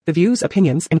The views,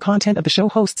 opinions, and content of the show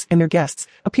hosts and their guests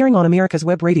appearing on America's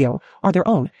Web Radio are their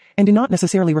own and do not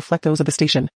necessarily reflect those of the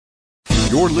station.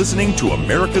 You're listening to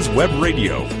America's Web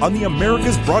Radio on the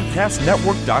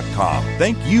AmericasBroadcastNetwork.com.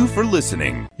 Thank you for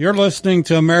listening. You're listening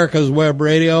to America's Web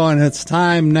Radio, and it's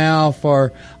time now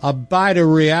for a bite of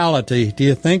reality. Do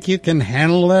you think you can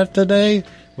handle that today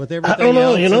with everything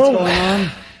else that's going on?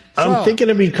 I'm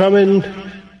thinking of becoming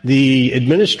the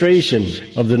administration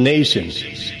of the nation,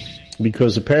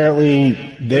 because apparently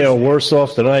they are worse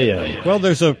off than I am. Well,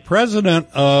 there's a president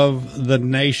of the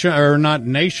nation, or not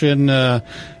nation,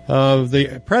 of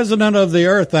the president of the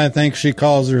earth, I think she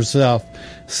calls herself,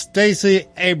 Stacey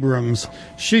Abrams.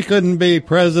 She couldn't be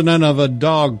president of a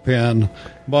dog pen,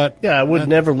 but... Yeah, I would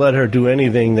never let her do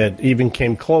anything that even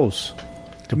came close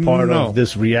to part of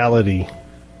this reality.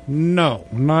 No,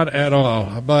 not at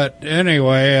all. But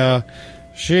anyway,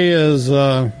 she is...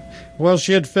 well,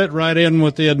 she'd fit right in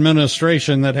with the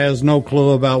administration that has no clue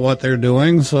about what they're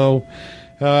doing. So,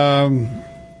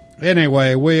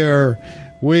 anyway, we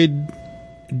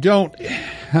don't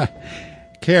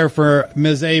care for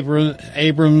Ms.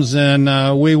 Abrams,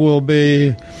 and we will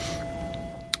be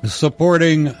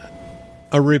supporting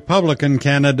a Republican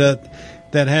candidate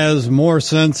that has more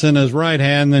sense in his right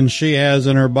hand than she has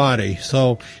in her body.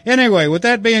 So, anyway, with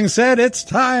that being said, it's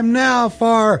time now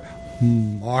for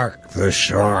Mark the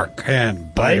Shark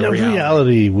and Bite of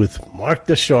Reality with Mark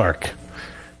the Shark.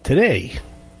 Today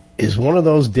is one of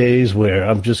those days where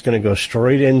I'm just going to go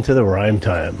straight into the rhyme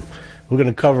time. We're going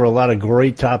to cover a lot of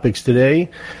great topics today,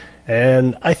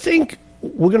 and I think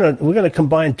we're going to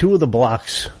combine two of the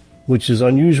blocks, which is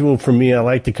unusual for me. I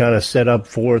like to kind of set up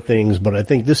four things, but I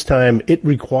think this time it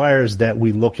requires that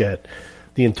we look at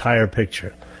the entire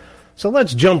picture. So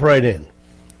let's jump right in.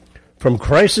 From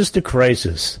crisis to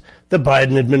crisis, the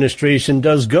Biden administration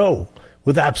does go,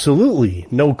 with absolutely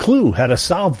no clue how to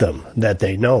solve them that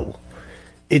they know.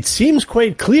 It seems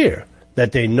quite clear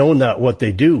that they know not what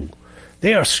they do.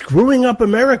 They are screwing up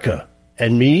America,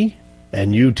 and me,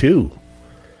 and you too.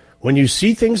 When you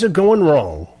see things are going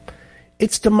wrong,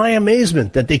 it's to my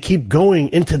amazement that they keep going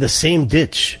into the same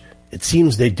ditch. It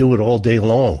seems they do it all day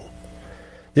long.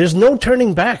 There's no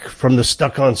turning back from the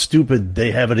stuck-on stupid they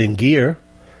have it in gear.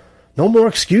 No more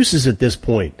excuses at this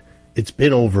point. It's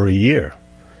been over a year.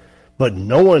 But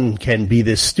no one can be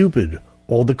this stupid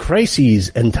all the crises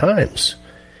and times.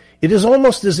 It is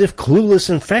almost as if clueless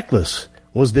and feckless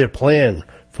was their plan,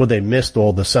 for they missed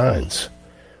all the signs.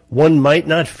 One might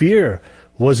not fear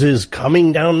was his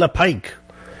coming down the pike,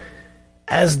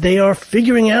 as they are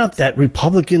figuring out that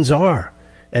Republicans are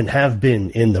and have been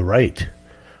in the right.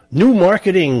 New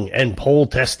marketing and poll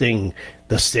testing,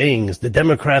 the sayings the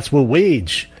Democrats will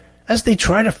wage as they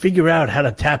try to figure out how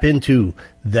to tap into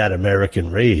that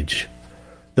American rage.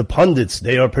 The pundits,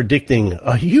 they are predicting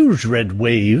a huge red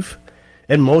wave,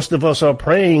 and most of us are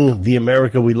praying the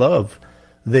America we love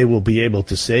they will be able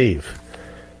to save.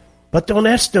 But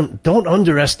don't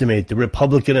underestimate the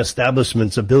Republican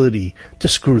establishment's ability to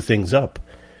screw things up.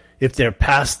 If their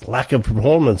past lack of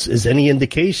performance is any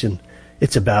indication,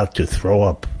 it's about to throw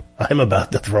up. I'm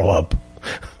about to throw up.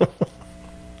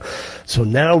 So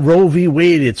now Roe v.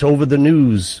 Wade, it's over the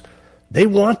news. They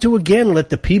want to again let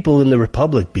the people in the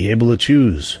Republic be able to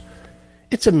choose.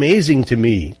 It's amazing to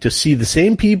me to see the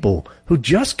same people who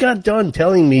just got done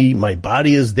telling me my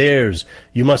body is theirs,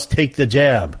 you must take the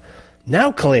jab,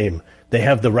 now claim they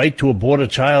have the right to abort a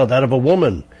child out of a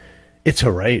woman. It's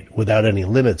a right without any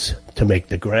limits to make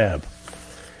the grab.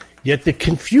 Yet the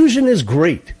confusion is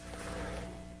great.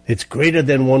 It's greater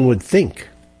than one would think.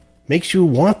 Makes you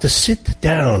want to sit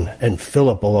down and fill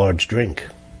up a large drink.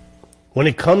 When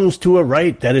it comes to a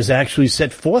right that is actually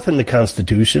set forth in the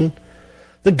Constitution,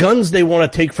 the guns they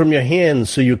want to take from your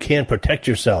hands so you can't protect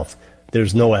yourself,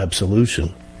 there's no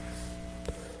absolution.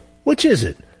 Which is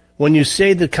it? When you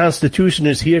say the Constitution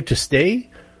is here to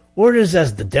stay, or it is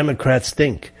as the Democrats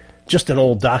think, just an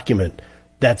old document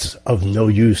that's of no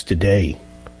use today?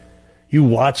 You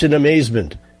watch in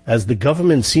amazement as the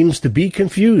government seems to be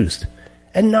confused,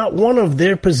 and not one of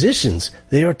their positions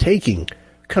they are taking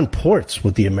comports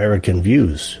with the American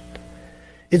views.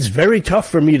 It's very tough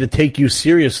for me to take you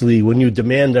seriously when you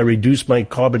demand I reduce my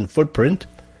carbon footprint,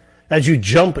 as you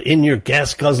jump in your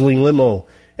gas-guzzling limo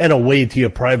and away to your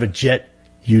private jet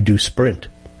you do sprint.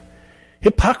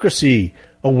 Hypocrisy,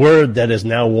 a word that is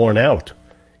now worn out,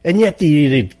 and yet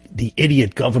the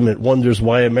idiot government wonders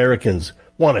why Americans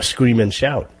want to scream and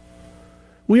shout.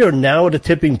 We are now at a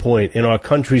tipping point in our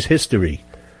country's history.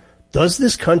 Does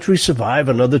this country survive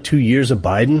another 2 years of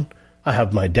Biden? I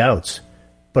have my doubts,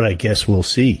 but I guess we'll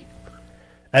see.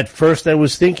 At first I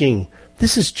was thinking,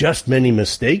 this is just many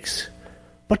mistakes,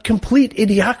 but complete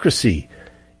idiocracy.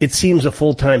 It seems a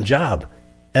full-time job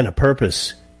and a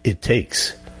purpose it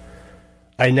takes.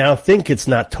 I now think it's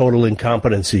not total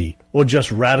incompetency or just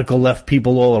radical left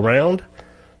people all around.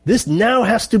 This now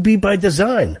has to be by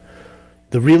design.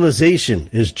 The realization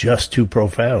is just too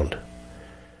profound.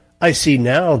 I see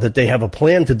now that they have a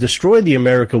plan to destroy the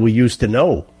America we used to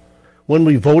know. When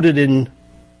we voted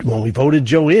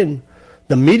Joe in,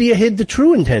 the media hid the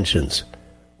true intentions.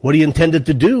 What he intended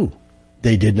to do,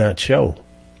 they did not show.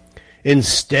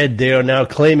 Instead, they are now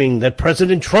claiming that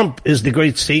President Trump is the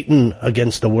great Satan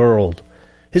against the world.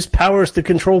 His powers to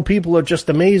control people are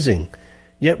just amazing.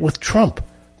 Yet with Trump,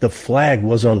 the flag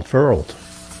was unfurled.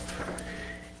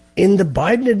 In the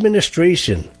Biden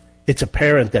administration, it's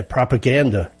apparent that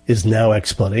propaganda is now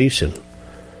explanation.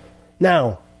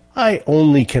 Now, I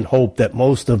only can hope that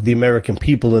most of the American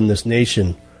people in this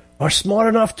nation are smart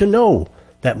enough to know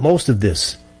that most of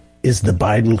this is the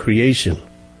Biden creation.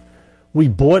 We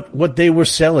bought what they were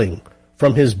selling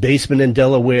from his basement in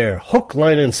Delaware, hook,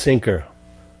 line, and sinker.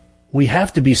 We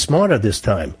have to be smarter this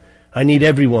time. I need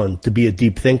everyone to be a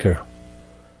deep thinker.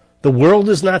 The world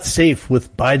is not safe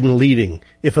with Biden leading,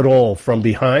 if at all, from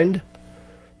behind.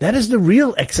 That is the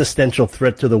real existential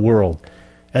threat to the world.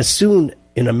 As soon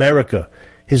in America,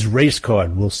 his race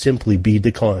card will simply be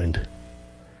declined.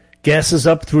 Gas is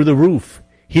up through the roof.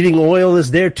 Heating oil is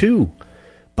there too.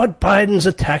 But Biden's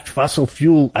attacked fossil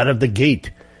fuel out of the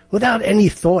gate without any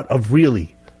thought of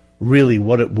really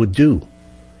what it would do.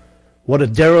 What a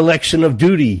dereliction of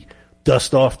duty.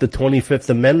 Dust off the 25th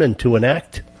Amendment to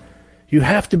enact. You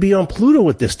have to be on Pluto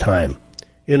at this time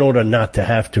in order not to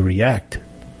have to react.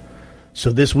 So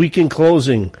this week in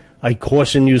closing, I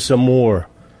caution you some more.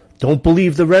 Don't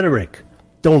believe the rhetoric.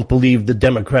 Don't believe the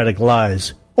Democratic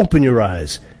lies. Open your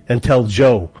eyes and tell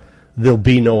Joe there'll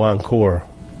be no encore.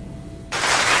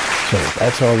 So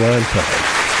that's our rhyme time.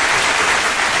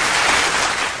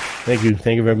 Thank you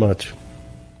very much.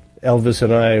 Elvis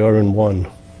and I are in one.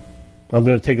 I'm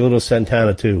going to take a little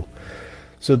Santana too.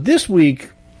 So this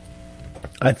week,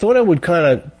 I thought I would kind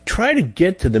of try to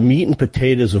get to the meat and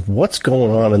potatoes of what's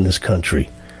going on in this country.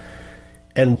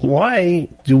 And why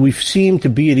do we seem to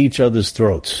be at each other's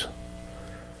throats?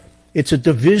 It's a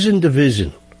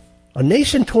division. A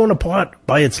nation torn apart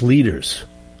by its leaders.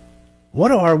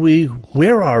 What are we?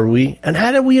 Where are we? And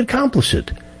how did we accomplish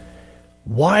it?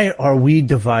 Why are we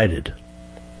divided?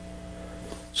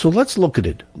 So let's look at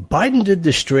it. Biden did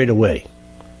this straight away.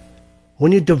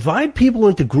 When you divide people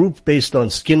into groups based on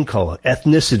skin color,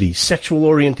 ethnicity, sexual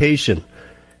orientation,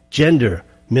 gender,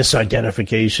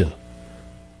 misidentification,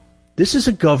 this is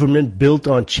a government built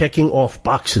on checking off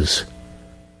boxes.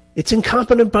 It's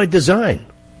incompetent by design.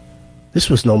 This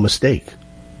was no mistake.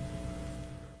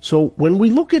 So when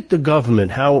we look at the government,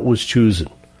 how it was chosen,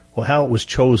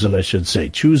 I should say.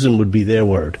 Chosen would be their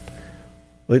word.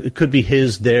 It could be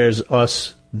his, theirs,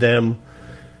 us, them,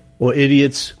 or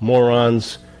idiots,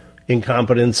 morons,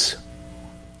 incompetence.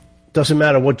 Doesn't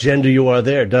matter what gender you are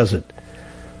there, does it?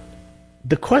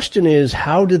 The question is,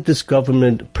 how did this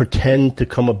government pretend to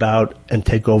come about and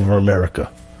take over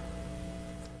America?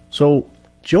 So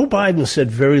Joe Biden said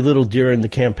very little during the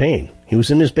campaign. He was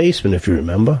in his basement, if you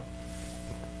remember.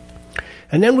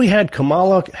 And then we had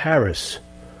Kamala Harris.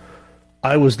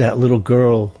 I was that little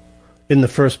girl in the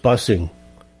first busing,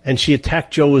 and she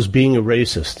attacked Joe as being a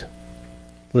racist.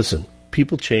 Listen,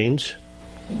 people change.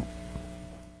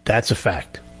 That's a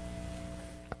fact.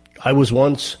 I was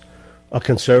once a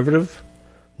conservative.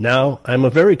 Now I'm a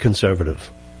very conservative.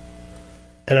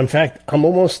 And in fact, I'm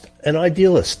almost an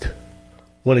idealist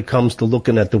when it comes to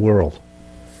looking at the world.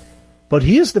 But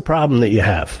here's the problem that you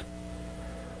have.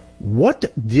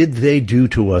 What did they do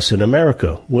to us in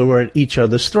America when we're at each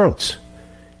other's throats?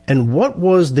 And what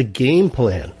was the game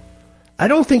plan? I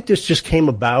don't think this just came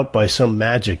about by some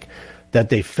magic that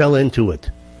they fell into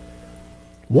it.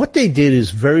 What they did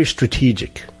is very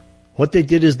strategic. What they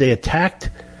did is they attacked,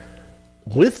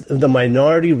 with the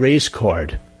minority race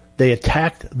card, they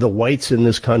attacked the whites in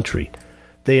this country.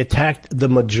 They attacked the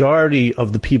majority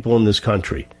of the people in this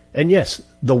country. And yes,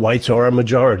 the whites are a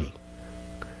majority.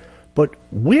 But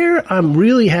where I'm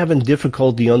really having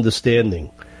difficulty understanding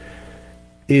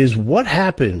is what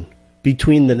happened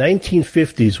between the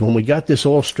 1950s, when we got this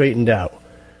all straightened out,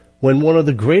 when one of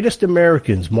the greatest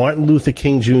Americans, Martin Luther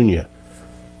King Jr.,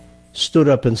 stood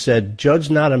up and said, "Judge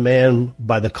not a man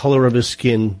by the color of his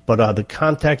skin, but the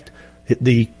contact,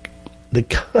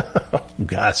 oh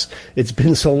gosh, it's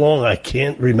been so long I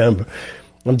can't remember.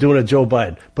 I'm doing a Joe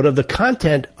Biden. But of the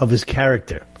content of his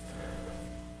character."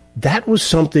 That was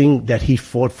something that he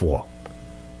fought for.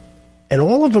 And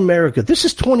all of America, this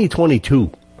is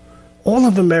 2022. All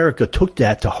of America took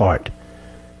that to heart.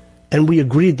 And we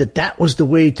agreed that that was the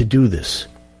way to do this.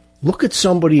 Look at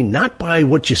somebody not by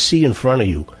what you see in front of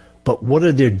you, but what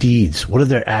are their deeds? What are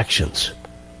their actions?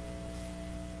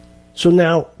 So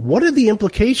now, what are the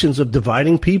implications of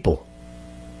dividing people?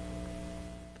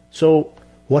 So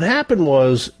what happened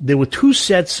was there were two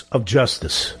sets of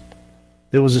justice.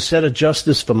 There was a set of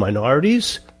justice for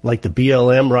minorities, like the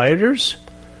BLM rioters,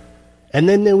 and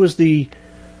then there was the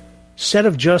set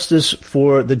of justice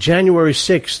for the January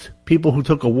 6th people who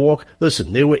took a walk.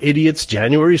 Listen, they were idiots,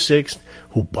 January 6th,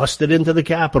 who busted into the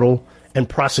Capitol and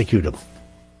prosecute them.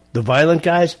 The violent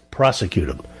guys, prosecute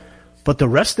them. But the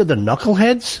rest of the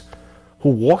knuckleheads who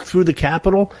walked through the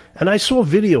Capitol, and I saw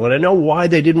video, and I know why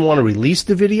they didn't want to release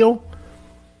the video.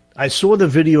 I saw the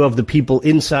video of the people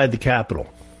inside the Capitol.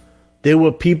 There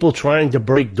were people trying to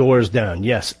break doors down.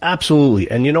 Yes, absolutely.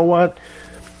 And you know what?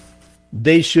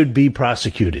 They should be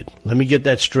prosecuted. Let me get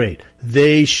that straight.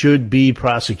 They should be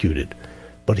prosecuted.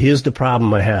 But here's the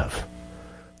problem I have.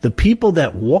 The people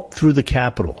that walked through the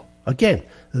Capitol, again,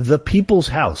 the people's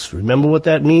house, remember what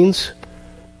that means?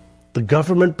 The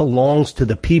government belongs to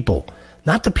the people,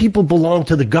 not the people belong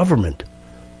to the government.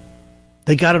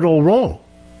 They got it all wrong.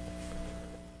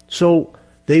 So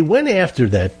they went after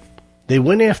that. They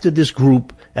went after this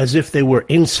group as if they were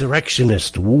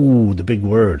insurrectionists. Ooh, the big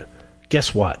word.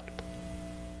 Guess what?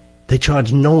 They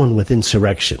charged no one with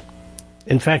insurrection.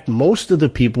 In fact, most of the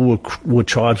people were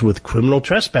charged with criminal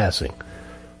trespassing.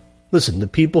 Listen, the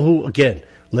people who, again,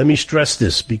 let me stress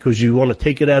this because you want to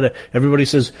take it out of, everybody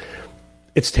says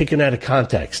it's taken out of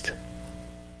context.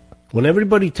 When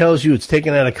everybody tells you it's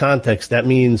taken out of context, that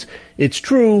means it's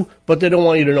true, but they don't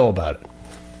want you to know about it.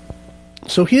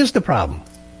 So here's the problem.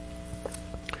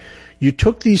 You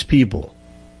took these people,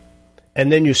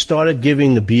 and then you started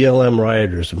giving the BLM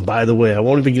rioters, and by the way, I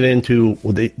won't even get into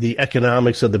the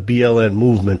economics of the BLM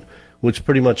movement, which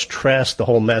pretty much trashed the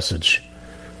whole message.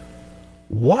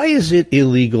 Why is it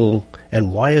illegal,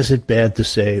 and why is it bad to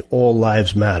say all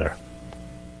lives matter?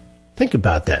 Think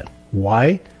about that.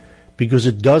 Why? Because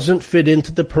it doesn't fit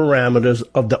into the parameters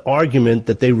of the argument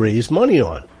that they raised money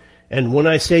on. And when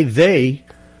I say they,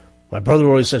 my brother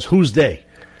always says, who's they?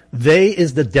 They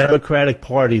is the Democratic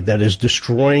Party that is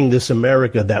destroying this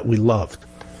America that we loved.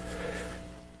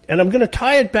 And I'm going to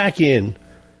tie it back in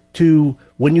to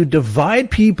when you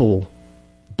divide people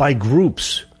by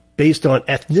groups based on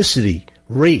ethnicity,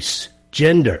 race,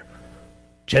 gender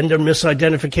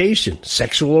misidentification,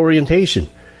 sexual orientation,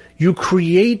 you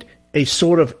create a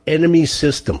sort of enemy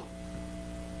system.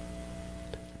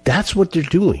 That's what they're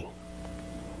doing.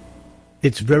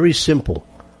 It's very simple.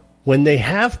 When they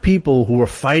have people who are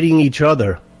fighting each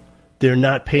other, they're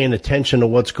not paying attention to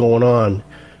what's going on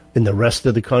in the rest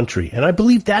of the country. And I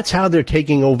believe that's how they're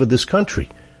taking over this country.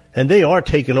 And they are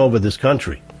taking over this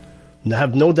country. And I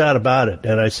have no doubt about it.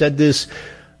 And I said this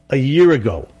a year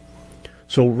ago.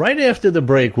 So right after the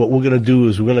break, what we're going to do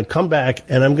is we're going to come back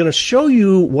and I'm going to show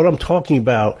you what I'm talking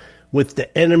about with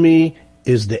the enemy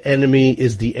is the enemy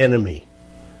is the enemy.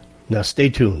 Now stay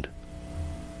tuned.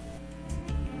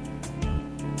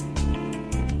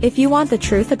 If you want the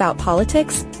truth about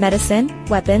politics, medicine,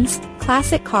 weapons,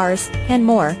 classic cars, and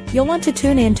more, you'll want to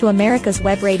tune in to America's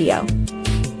Web Radio.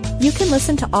 You can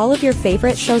listen to all of your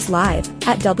favorite shows live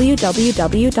at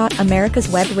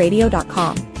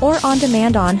www.americaswebradio.com or on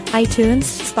demand on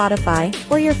iTunes,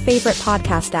 Spotify, or your favorite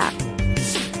podcast app.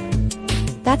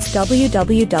 That's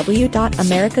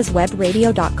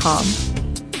www.americaswebradio.com.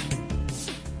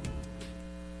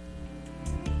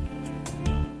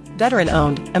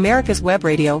 Veteran-owned, America's Web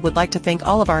Radio would like to thank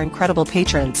all of our incredible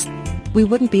patrons. We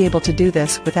wouldn't be able to do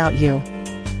this without you.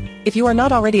 If you are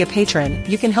not already a patron,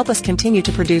 you can help us continue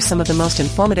to produce some of the most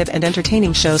informative and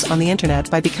entertaining shows on the internet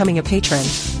by becoming a patron.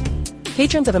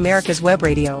 Patrons of America's Web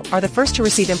Radio are the first to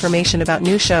receive information about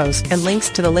new shows and links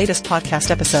to the latest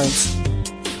podcast episodes.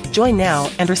 Join now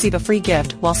and receive a free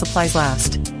gift while supplies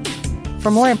last. For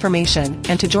more information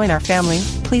and to join our family,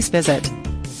 please visit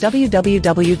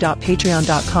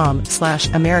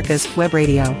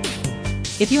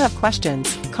www.patreon.com/americaswebradio. If you have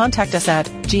questions, contact us at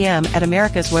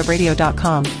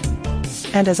gm@americaswebradio.com.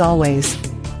 And as always,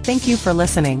 thank you for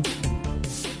listening.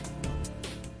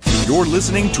 You're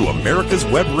listening to America's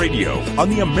Web Radio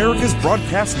on the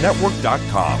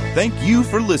AmericasBroadcastNetwork.com. Thank you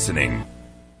for listening.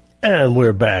 And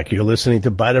we're back. You're listening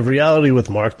to Bite of Reality with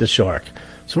Mark the Shark.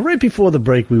 So right before the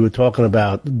break, we were talking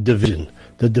about division,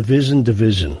 the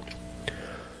division.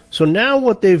 So now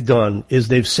what they've done is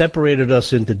they've separated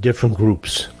us into different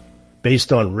groups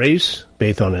based on race,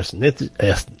 based on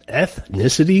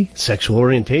ethnicity, sexual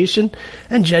orientation,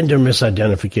 and gender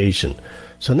misidentification.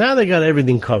 So now they got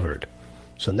everything covered.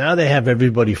 So now they have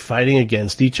everybody fighting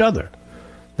against each other.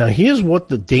 Now here's what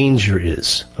the danger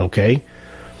is, okay?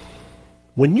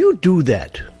 When you do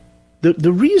that,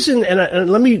 the reason,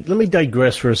 and let me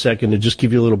digress for a second and just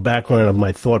give you a little background of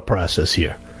my thought process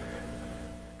here.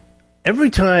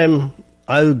 Every time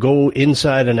I go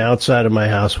inside and outside of my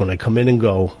house, when I come in and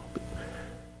go,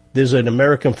 there's an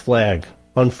American flag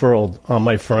unfurled on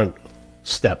my front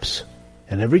steps.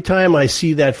 And every time I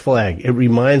see that flag, it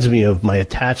reminds me of my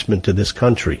attachment to this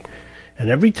country. And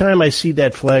every time I see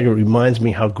that flag, it reminds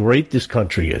me how great this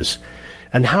country is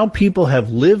and how people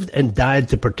have lived and died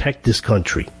to protect this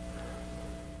country.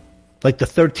 Like the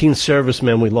 13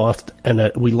 servicemen we lost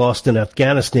in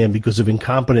Afghanistan because of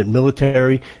incompetent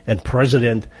military, and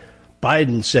President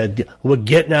Biden said, we're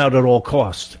getting out at all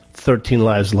costs. 13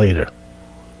 lives later.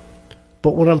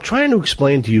 But what I'm trying to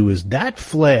explain to you is that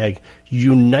flag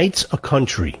unites a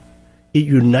country. It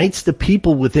unites the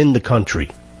people within the country.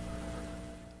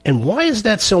 And why is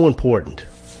that so important?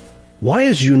 Why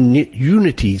is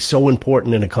unity so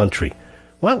important in a country?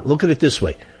 Well, look at it this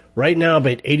way. Right now,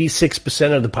 about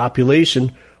 86% of the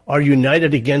population are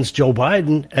united against Joe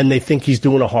Biden, and they think he's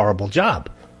doing a horrible job.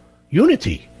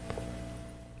 Unity.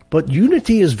 But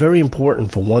unity is very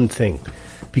important for one thing,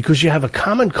 because you have a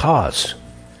common cause.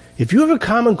 If you have a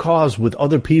common cause with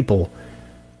other people,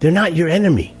 they're not your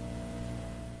enemy.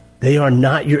 They are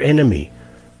not your enemy.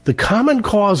 The common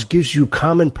cause gives you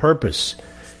common purpose.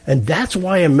 And that's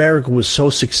why America was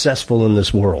so successful in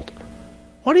this world.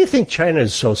 Why do you think China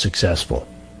is so successful?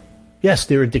 Yes,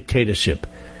 they're a dictatorship.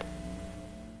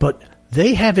 But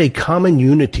they have a common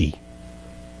unity.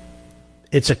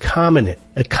 It's a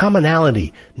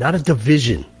commonality, not a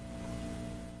division.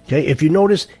 Okay, if you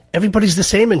notice, everybody's the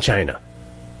same in China.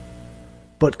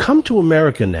 But come to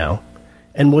America now,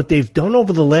 and what they've done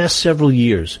over the last several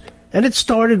years, and it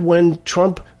started when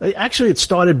Trump, actually it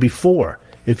started before.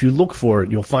 If you look for it,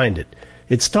 you'll find it.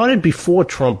 It started before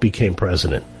Trump became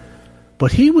president.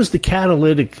 But he was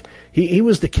the he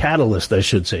was the catalyst, I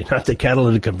should say, not the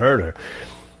catalytic converter.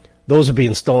 Those are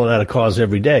being stolen out of cars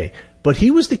every day. But he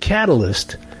was the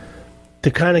catalyst to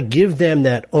kind of give them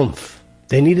that oomph.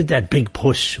 They needed that big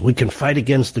push. We can fight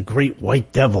against the great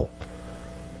white devil.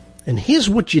 And here's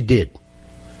what you did.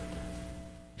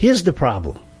 Here's the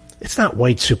problem. It's not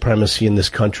white supremacy in this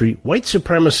country. White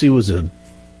supremacy was a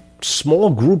small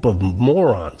group of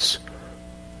morons,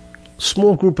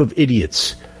 small group of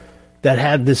idiots that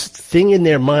had this thing in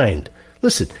their mind.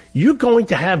 Listen, you're going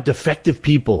to have defective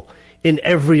people in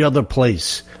every other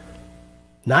place,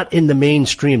 not in the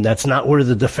mainstream. That's not where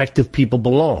the defective people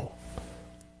belong.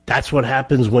 That's what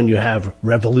happens when you have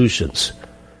revolutions.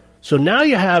 So now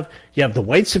you have the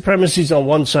white supremacists on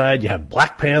one side, you have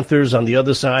Black Panthers on the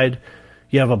other side,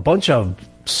 you have a bunch of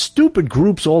stupid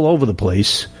groups all over the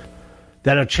place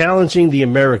that are challenging the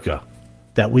America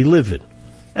that we live in.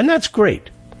 And that's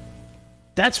great.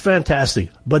 That's fantastic.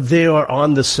 But they are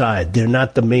on the side. They're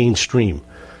not the mainstream.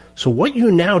 So what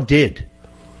you now did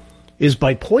is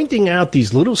by pointing out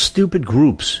these little stupid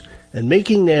groups and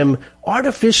making them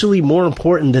artificially more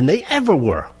important than they ever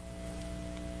were.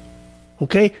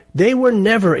 Okay? They were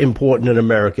never important in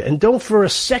America. And don't for a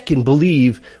second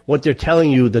believe what they're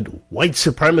telling you, that white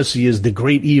supremacy is the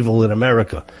great evil in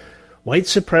America. White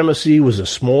supremacy was a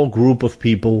small group of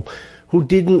people who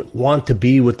didn't want to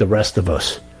be with the rest of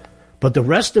us. But the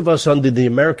rest of us under the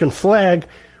American flag,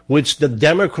 which the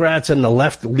Democrats and the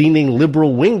left-leaning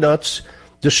liberal wingnuts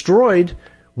destroyed,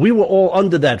 we were all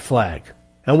under that flag.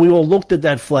 And we all looked at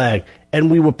that flag, and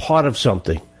we were part of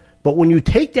something. But when you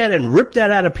take that and rip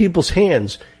that out of people's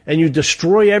hands and you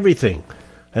destroy everything,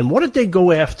 and what did they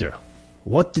go after?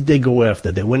 What did they go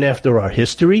after? They went after our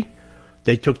history.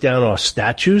 They took down our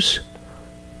statues.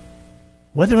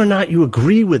 Whether or not you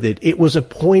agree with it, it was a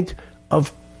point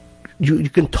of, you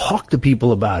can talk to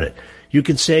people about it. You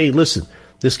can say, listen,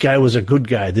 this guy was a good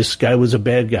guy. This guy was a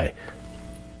bad guy.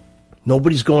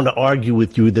 Nobody's going to argue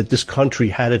with you that this country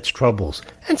had its troubles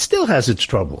and still has its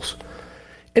troubles.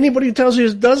 Anybody who tells you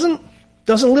it doesn't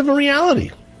live in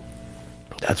reality.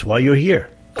 That's why you're here,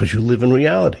 because you live in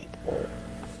reality.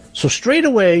 So straight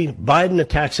away, Biden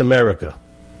attacks America.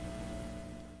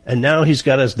 And now he's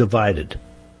got us divided.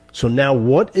 So now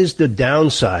what is the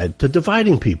downside to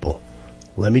dividing people?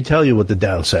 Let me tell you what the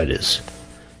downside is.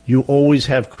 You always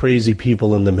have crazy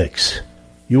people in the mix.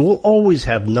 You will always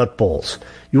have nutballs.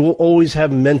 You will always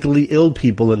have mentally ill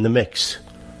people in the mix.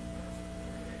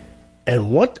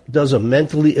 And what does a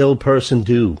mentally ill person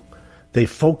do? They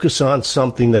focus on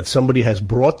something that somebody has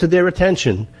brought to their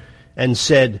attention and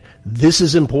said, this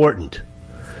is important.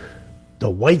 The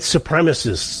white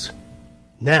supremacists.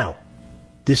 Now,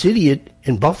 this idiot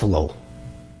in Buffalo,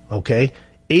 okay,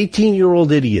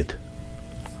 18-year-old idiot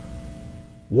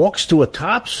walks to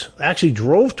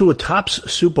drove to a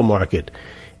Tops supermarket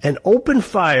and opened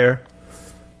fire,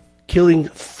 killing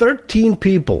 13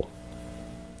 people.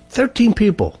 13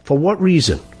 people. For what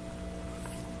reason?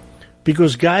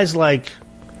 Because guys like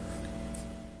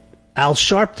Al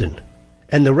Sharpton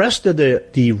and the rest of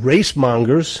the race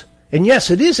mongers, and yes,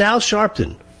 it is Al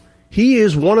Sharpton. He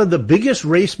is one of the biggest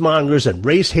race mongers and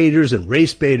race haters and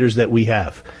race baiters that we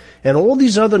have. And all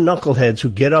these other knuckleheads who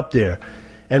get up there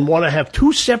and want to have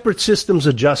two separate systems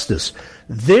of justice,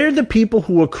 they're the people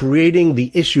who are creating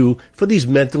the issue for these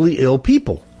mentally ill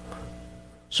people.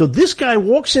 So this guy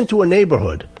walks into a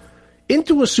neighborhood,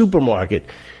 into a supermarket,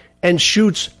 and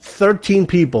shoots 13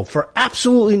 people for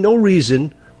absolutely no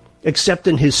reason, except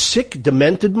in his sick,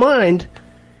 demented mind,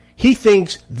 he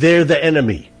thinks they're the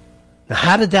enemy. Now,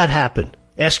 how did that happen?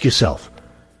 Ask yourself.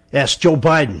 Ask Joe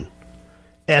Biden.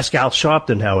 Ask Al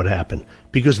Sharpton how it happened.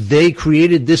 Because they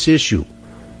created this issue.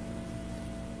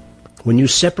 When you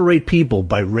separate people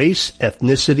by race,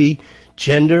 ethnicity,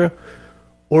 gender,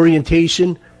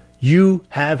 orientation, you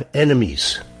have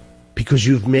enemies. Because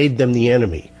you've made them the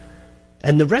enemy.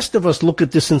 And the rest of us look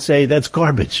at this and say, that's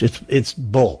garbage. It's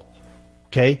bull.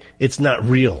 Okay? It's not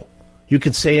real. You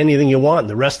can say anything you want.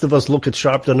 The rest of us look at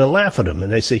Sharpton and laugh at him.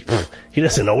 And they say, he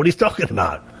doesn't know what he's talking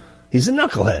about. He's a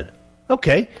knucklehead.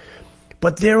 Okay.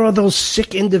 But there are those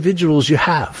sick individuals you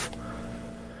have.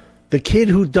 The kid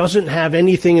who doesn't have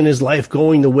anything in his life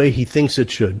going the way he thinks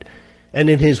it should. And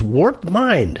in his warped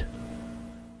mind,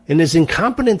 in his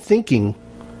incompetent thinking,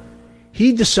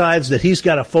 he decides that he's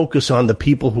got to focus on the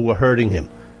people who are hurting him.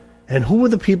 And who are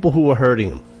the people who are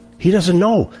hurting him? He doesn't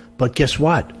know. But guess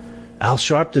what? Al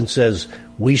Sharpton says,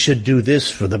 we should do this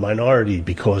for the minority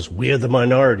because we're the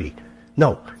minority.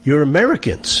 No, you're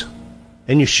Americans.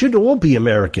 And you should all be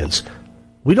Americans.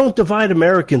 We don't divide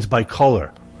Americans by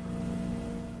color.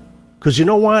 Because you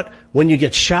know what? When you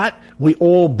get shot, we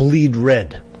all bleed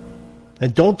red.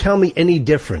 And don't tell me any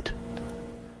different.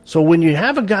 So when you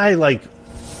have a guy like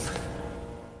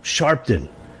Sharpton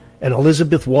and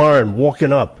Elizabeth Warren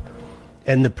walking up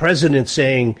and the president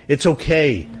saying it's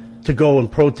okay to go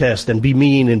and protest and be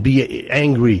mean and be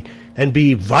angry and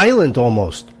be violent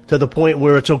almost to the point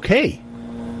where it's okay.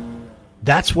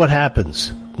 That's what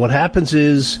happens. What happens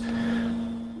is,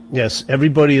 yes,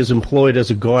 everybody is employed as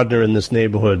a gardener in this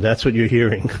neighborhood. That's what you're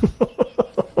hearing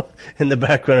in the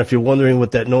background. If you're wondering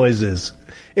what that noise is,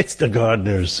 it's the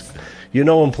gardeners. You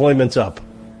know employment's up.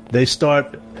 They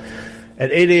start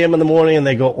at 8 a.m. in the morning and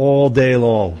they go all day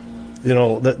long. You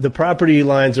know, the property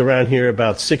lines around here are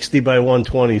about 60 by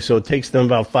 120, so it takes them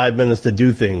about 5 minutes to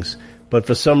do things. But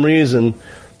for some reason,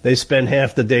 they spend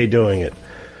half the day doing it.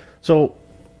 So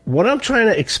what I'm trying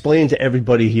to explain to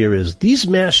everybody here is these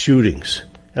mass shootings,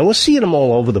 and we're seeing them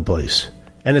all over the place,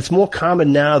 and it's more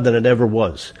common now than it ever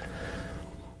was.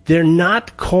 They're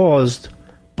not caused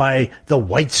by the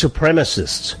white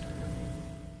supremacists.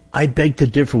 I beg to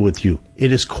differ with you.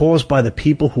 It is caused by the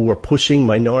people who are pushing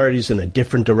minorities in a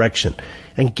different direction.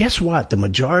 And guess what? The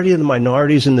majority of the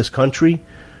minorities in this country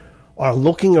are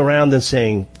looking around and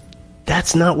saying,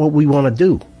 that's not what we want to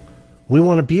do. We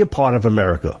want to be a part of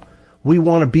America. We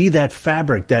want to be that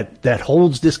fabric that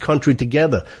holds this country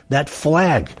together, that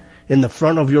flag in the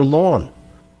front of your lawn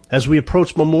as we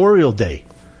approach Memorial Day.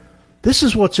 This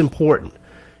is what's important.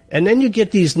 And then you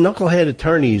get these knucklehead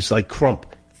attorneys like Crump.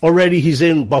 Already he's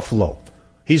in Buffalo.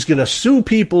 He's going to sue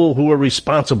people who are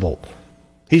responsible.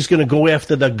 He's going to go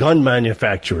after the gun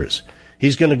manufacturers.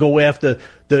 He's going to go after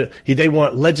they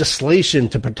want legislation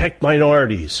to protect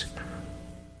minorities.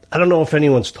 I don't know if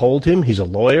anyone's told him. He's a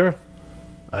lawyer.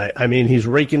 I mean, he's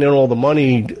raking in all the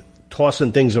money,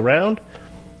 tossing things around.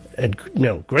 And, you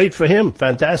know, great for him.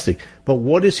 Fantastic. But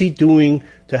what is he doing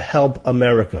to help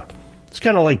America? It's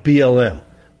kind of like BLM.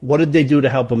 What did they do to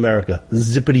help America?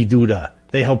 Zippity-doo-dah.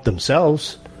 They help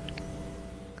themselves.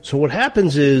 So what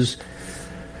happens is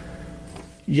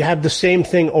you have the same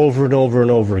thing over and over and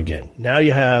over again. Now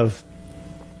you have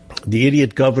the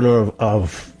idiot governor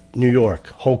of New York,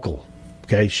 Hochul.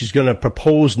 Okay, she's going to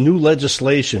propose new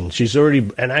legislation. She's already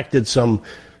enacted some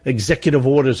executive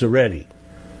orders already.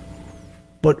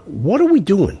 But what are we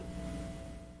doing?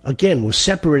 Again, we're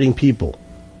separating people.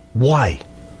 Why?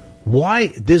 Why?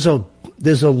 There's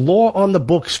a law on the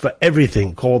books for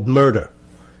everything called murder.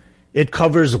 It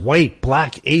covers white,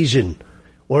 black, Asian,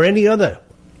 or any other.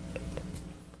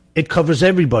 It covers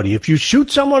everybody. If you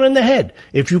shoot someone in the head,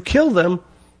 if you kill them,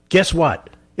 guess what?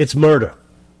 It's murder.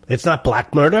 It's not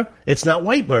black murder. It's not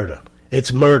white murder.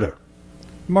 It's murder.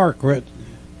 Mark,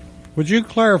 would you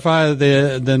clarify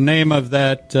the name of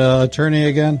that attorney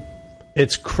again?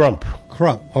 It's Crump.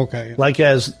 Crump. Okay. Like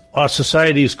as our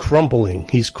society is crumpling,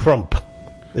 he's Crump.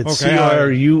 It's Okay,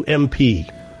 C-R-U-M-P.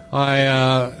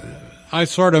 I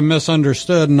sort of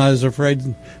misunderstood, and I was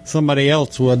afraid somebody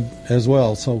else would as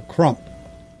well. So Crump.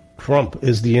 Crump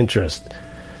is the interest.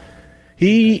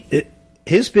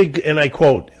 His big, and I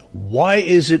quote, "Why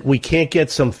is it we can't get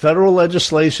some federal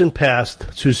legislation passed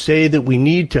to say that we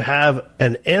need to have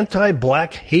an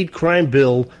anti-black hate crime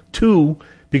bill too,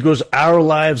 because our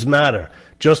lives matter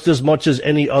just as much as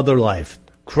any other life,"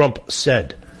 Crump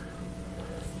said.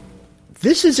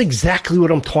 This is exactly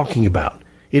what I'm talking about.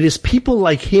 It is people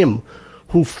like him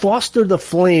who foster the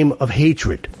flame of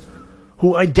hatred,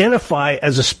 who identify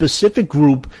as a specific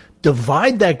group,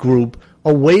 divide that group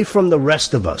away from the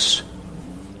rest of us.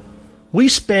 We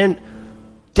spent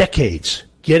decades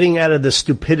getting out of the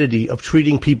stupidity of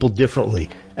treating people differently.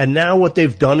 And now what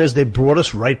they've done is they've brought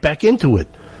us right back into it.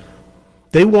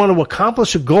 They want to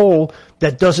accomplish a goal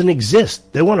that doesn't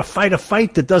exist. They want to fight a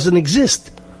fight that doesn't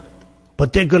exist.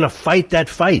 But they're going to fight that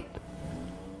fight.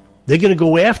 They're going to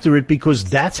go after it because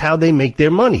that's how they make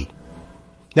their money.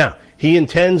 Now,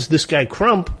 this guy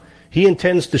Crump, he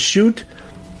intends to shoot.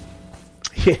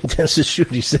 He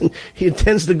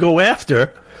intends to go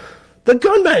after the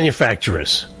gun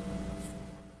manufacturers.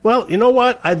 Well, you know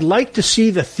what? I'd like to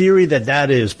see the theory that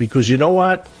is, because you know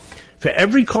what? For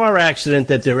every car accident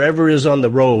that there ever is on the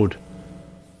road,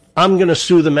 I'm going to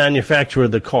sue the manufacturer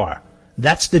of the car.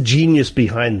 That's the genius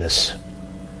behind this.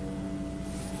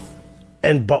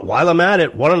 But while I'm at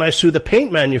it, why don't I sue the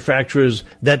paint manufacturers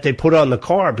that they put on the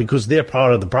car, because they're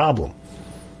part of the problem?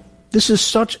 This is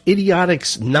such idiotic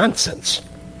nonsense.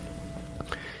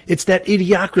 It's that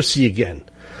idiocracy again.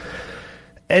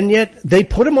 And yet they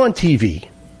put him on TV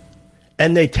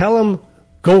and they tell him,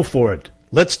 go for it.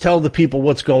 Let's tell the people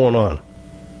what's going on.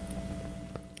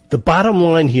 The bottom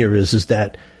line here is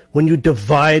that when you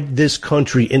divide this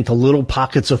country into little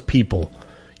pockets of people,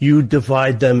 you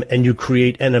divide them and you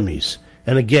create enemies.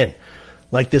 And again,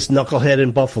 like this knucklehead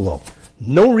in Buffalo,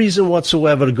 no reason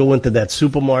whatsoever to go into that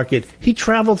supermarket. He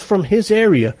traveled from his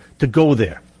area to go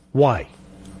there. Why?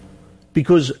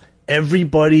 Because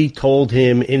everybody told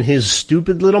him in his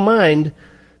stupid little mind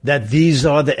that these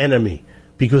are the enemy.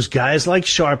 Because guys like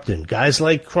Sharpton, guys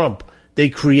like Crump, they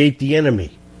create the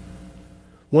enemy.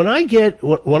 When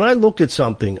I look at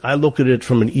something, I look at it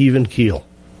from an even keel.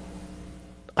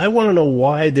 I want to know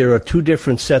why there are two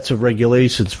different sets of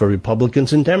regulations for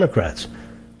Republicans and Democrats.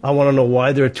 I want to know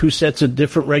why there are two sets of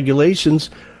different regulations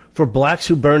for blacks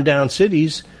who burn down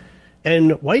cities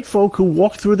and white folk who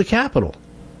walk through the Capitol.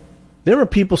 There are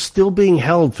people still being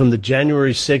held from the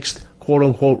January 6th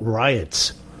quote-unquote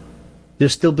riots. They're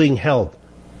still being held.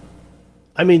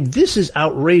 I mean, this is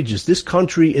outrageous. This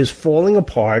country is falling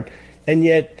apart, and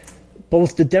yet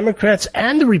both the Democrats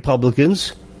and the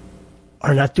Republicans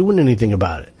are not doing anything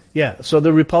about it. Yeah, so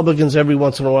the Republicans, every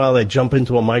once in a while, they jump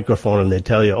into a microphone and they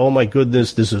tell you, oh my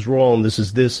goodness, this is wrong, this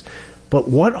is this. But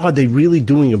what are they really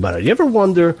doing about it? You ever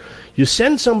wonder, you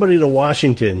send somebody to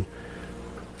Washington,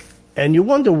 and you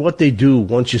wonder what they do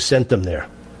once you sent them there.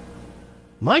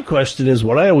 My question is,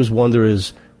 what I always wonder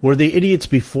is, were they idiots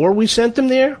before we sent them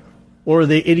there, or are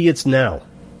they idiots now?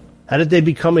 How did they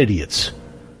become idiots?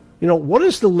 You know, what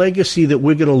is the legacy that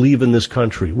we're going to leave in this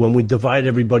country when we divide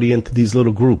everybody into these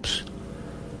little groups?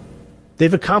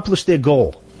 They've accomplished their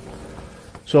goal.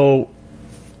 So,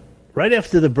 right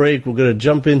after the break, we're going to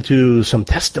jump into some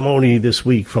testimony this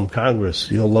week from Congress.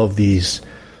 You'll love these.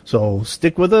 So,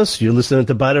 stick with us. You're listening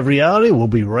to Bite of Reality. We'll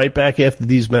be right back after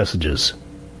these messages.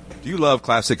 Do you love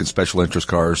classic and special interest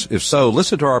cars? If so,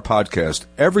 listen to our podcast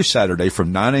every Saturday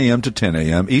from 9 a.m. to 10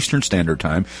 a.m. Eastern Standard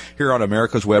Time here on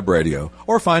America's Web Radio,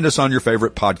 or find us on your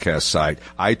favorite podcast site,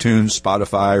 iTunes,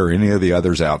 Spotify, or any of the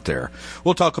others out there.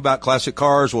 We'll talk about classic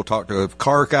cars. We'll talk to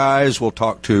car guys. We'll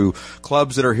talk to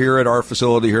clubs that are here at our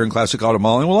facility here in Classic Auto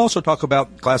Mall. And we'll also talk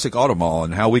about Classic Auto Mall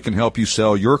and how we can help you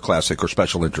sell your classic or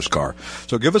special interest car.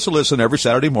 So give us a listen every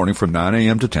Saturday morning from 9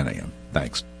 a.m. to 10 a.m.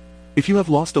 Thanks. If you have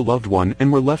lost a loved one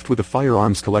and were left with a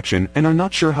firearms collection and are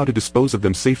not sure how to dispose of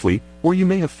them safely, or you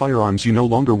may have firearms you no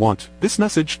longer want, this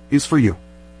message is for you.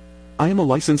 I am a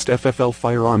licensed FFL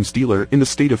firearms dealer in the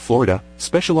state of Florida,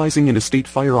 specializing in estate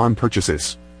firearm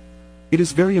purchases. It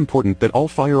is very important that all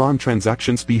firearm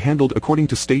transactions be handled according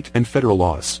to state and federal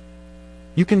laws.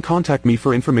 You can contact me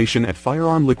for information at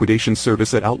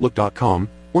firearmliquidationservice@outlook.com,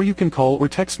 or you can call or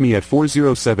text me at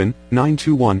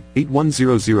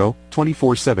 407-921-8100,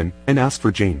 24/7, and ask for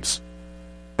James.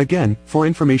 Again, for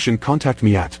information contact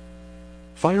me at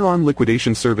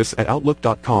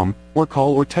firearmliquidationservice@outlook.com, or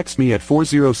call or text me at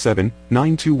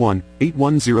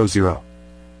 407-921-8100.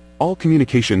 All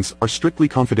communications are strictly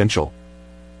confidential.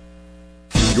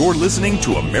 You're listening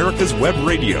to America's Web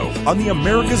Radio on the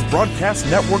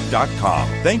AmericasBroadcastNetwork.com.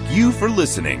 Thank you for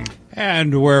listening.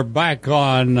 And we're back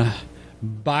on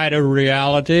Bite of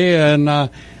Reality, and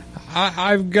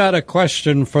I've got a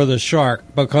question for the shark,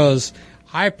 because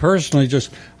I personally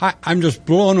I'm just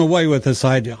blown away with this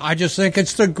idea. I just think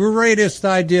it's the greatest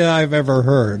idea I've ever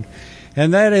heard.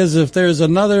 And that is, if there's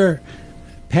another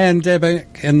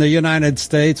pandemic in the United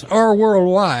States or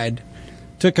worldwide,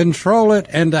 to control it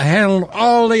and to handle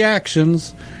all the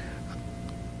actions,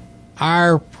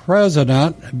 our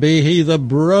president, be he the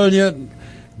brilliant,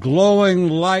 glowing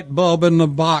light bulb in the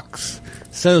box,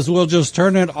 says we'll just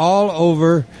turn it all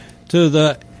over to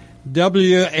the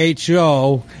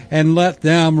WHO and let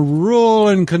them rule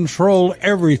and control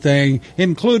everything,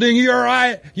 including your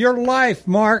life,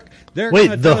 Mark. Wait,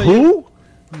 the WHO?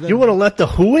 You want to let the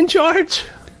WHO in charge?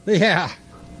 Yeah.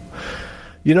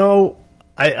 You know,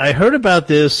 I heard about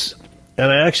this,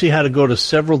 and I actually had to go to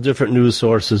several different news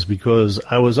sources because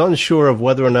I was unsure of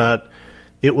whether or not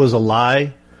it was a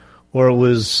lie or it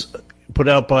was put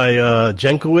out by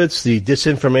Jenkowitz, the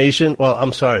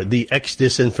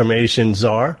ex-disinformation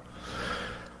czar.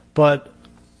 But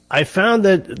I found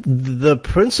that the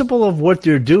principle of what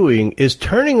they're doing is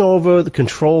turning over the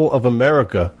control of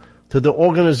America to the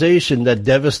organization that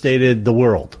devastated the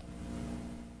world.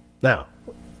 Now,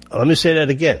 let me say that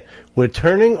again. We're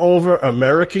turning over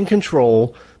American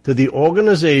control to the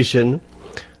organization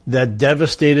that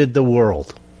devastated the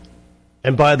world.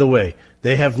 And by the way,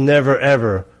 they have never,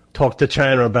 ever talked to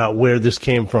China about where this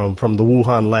came from the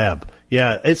Wuhan lab.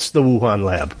 Yeah, it's the Wuhan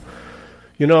lab.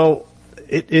 You know,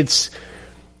 it's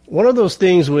one of those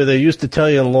things where they used to tell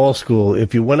you in law school,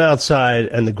 if you went outside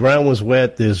and the ground was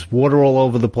wet, there's water all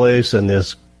over the place, and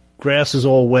there's grass is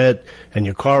all wet, and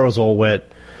your car is all wet,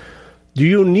 do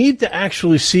you need to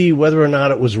actually see whether or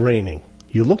not it was raining?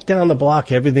 You look down the block,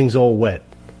 everything's all wet.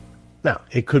 Now,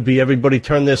 it could be everybody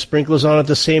turned their sprinklers on at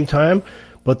the same time,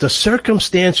 but the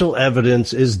circumstantial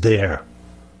evidence is there.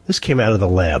 This came out of the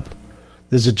lab.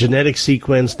 There's a genetic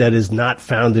sequence that is not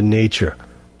found in nature.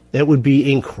 That would be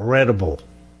incredible.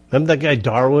 Remember that guy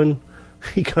Darwin?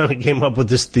 He kind of came up with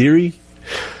this theory.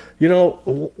 You know,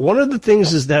 one of the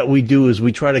things is that we do is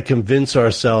we try to convince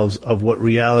ourselves of what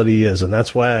reality is, and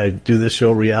that's why I do this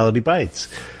show, Reality Bites.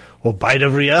 Or Bite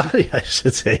of Reality, I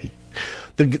should say.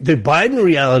 The Biden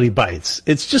Reality Bites.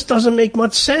 It just doesn't make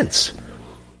much sense.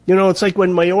 You know, it's like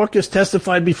when Mayorkas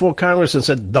testified before Congress and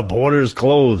said, the border is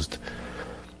closed.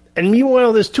 And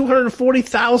meanwhile, there's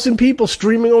 240,000 people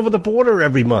streaming over the border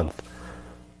every month.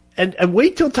 And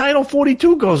wait till Title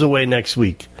 42 goes away next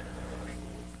week.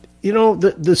 You know,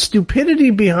 the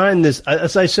stupidity behind this,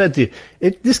 as I said to you,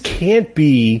 this can't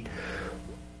be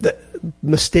the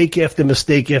mistake after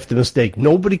mistake after mistake.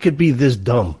 Nobody could be this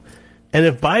dumb. And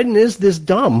if Biden is this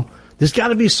dumb, there's got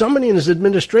to be somebody in his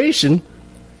administration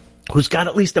who's got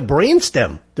at least a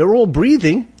brainstem. They're all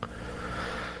breathing.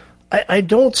 I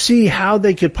don't see how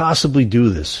they could possibly do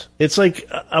this. It's like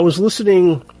I was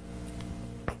listening,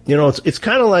 you know, it's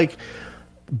kind of like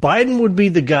Biden would be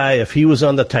the guy if he was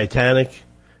on the Titanic.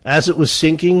 As it was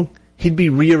sinking, he'd be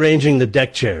rearranging the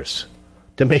deck chairs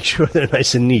to make sure they're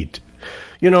nice and neat.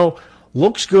 You know,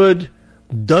 looks good,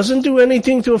 doesn't do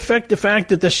anything to affect the fact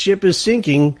that the ship is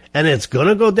sinking and it's going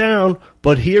to go down,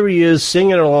 but here he is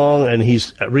singing along and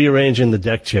he's rearranging the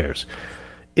deck chairs.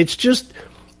 It's just,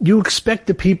 you expect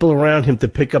the people around him to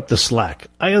pick up the slack.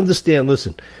 I understand,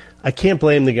 listen, I can't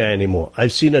blame the guy anymore.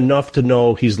 I've seen enough to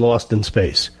know he's lost in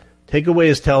space. Take away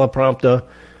his teleprompter.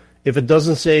 If it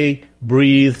doesn't say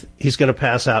breathe, he's going to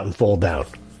pass out and fall down.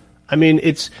 I mean,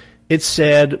 it's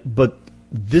sad, but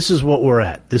this is what we're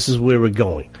at. This is where we're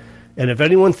going. And if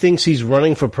anyone thinks he's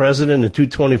running for president in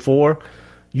 224,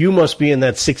 you must be in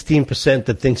that 16%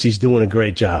 that thinks he's doing a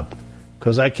great job.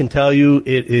 Because I can tell you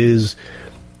it is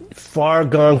far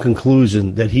gone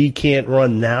conclusion that he can't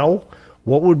run now.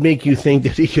 What would make you think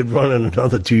that he could run in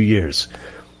another 2 years?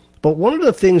 But one of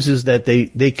the things is that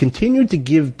they continue to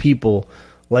give people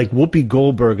like Whoopi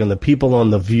Goldberg and the people on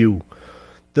The View.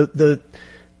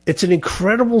 It's an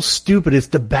incredible stupid. It's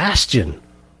the bastion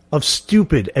of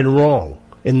stupid and wrong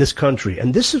in this country.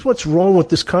 And this is what's wrong with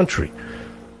this country.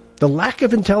 The lack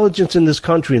of intelligence in this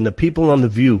country and the people on The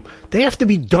View, they have to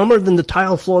be dumber than the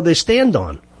tile floor they stand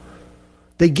on.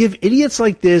 They give idiots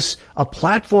like this a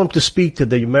platform to speak to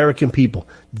the American people.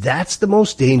 That's the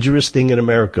most dangerous thing in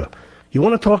America. You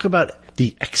want to talk about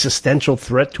the existential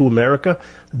threat to America?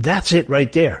 That's it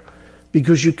right there.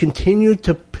 Because you continue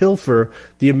to pilfer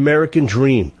the American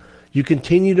dream. You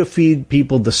continue to feed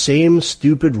people the same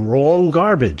stupid, wrong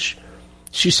garbage.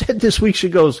 She said this week, she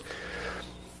goes,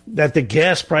 that the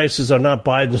gas prices are not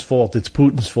Biden's fault, it's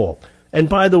Putin's fault. And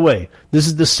by the way, this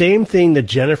is the same thing that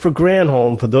Jennifer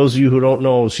Granholm, for those of you who don't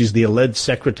know, she's the alleged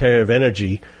Secretary of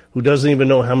Energy, who doesn't even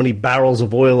know how many barrels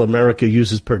of oil America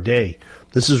uses per day.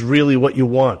 This is really what you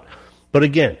want. But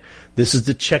again, this is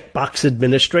the checkbox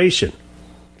administration.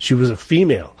 She was a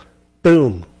female.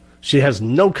 Boom. She has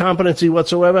no competency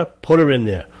whatsoever. Put her in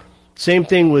there. Same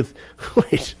thing with,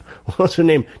 wait, what's her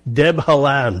name? Deb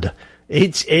Haaland.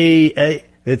 It's Haaland.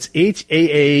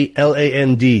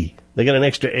 They got an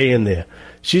extra A in there.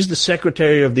 She's the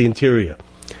Secretary of the Interior.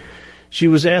 She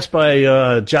was asked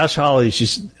by Josh Hawley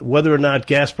whether or not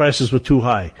gas prices were too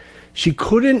high. She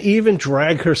couldn't even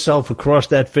drag herself across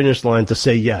that finish line to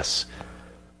say yes.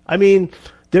 I mean,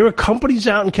 there are companies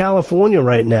out in California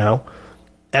right now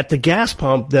at the gas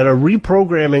pump that are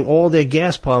reprogramming all their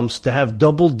gas pumps to have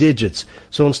double digits.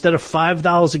 So instead of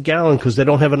 $5 a gallon because they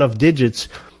don't have enough digits,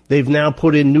 they've now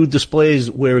put in new displays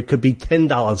where it could be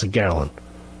 $10 a gallon.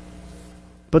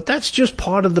 But that's just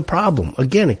part of the problem.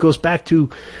 Again, it goes back to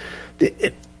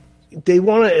they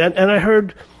want to, and I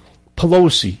heard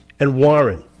Pelosi and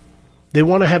Warren, they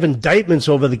want to have indictments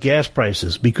over the gas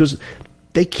prices because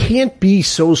they can't be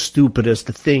so stupid as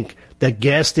to think that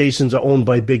gas stations are owned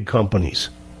by big companies.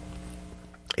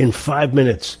 In 5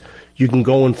 minutes, you can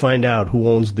go and find out who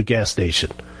owns the gas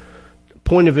station.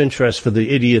 Point of interest for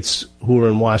the idiots who are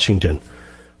in Washington.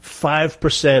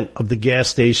 5% of the gas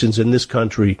stations in this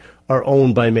country are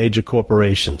owned by major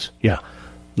corporations. Yeah.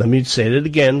 Let me say that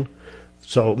again.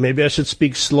 So maybe I should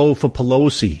speak slow for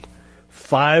Pelosi.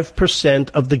 5%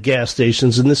 of the gas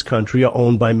stations in this country are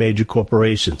owned by major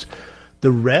corporations.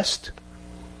 The rest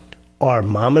are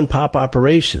mom and pop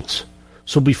operations.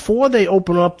 So before they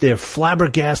open up their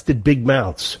flabbergasted big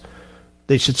mouths,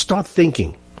 they should start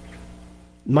thinking.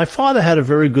 My father had a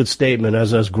very good statement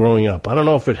as I was growing up. I don't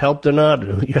know if it helped or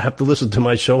not. You have to listen to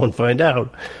my show and find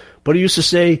out. But he used to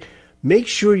say, make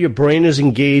sure your brain is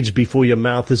engaged before your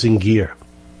mouth is in gear.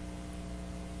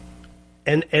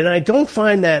 And I don't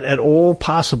find that at all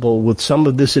possible with some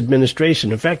of this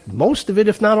administration. In fact, most of it,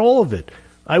 if not all of it.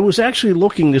 I was actually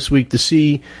looking this week to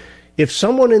see if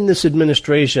someone in this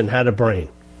administration had a brain.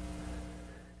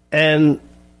 And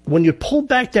when you pulled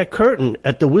back that curtain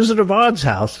at the Wizard of Oz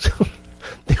house,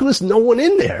 there was no one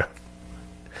in there.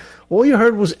 All you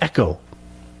heard was echo.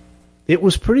 It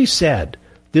was pretty sad.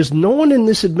 There's no one in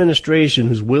this administration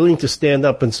who's willing to stand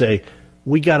up and say,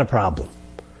 we got a problem.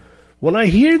 When I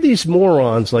hear these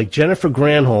morons like Jennifer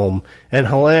Granholm and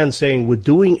Haaland saying we're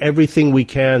doing everything we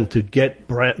can to get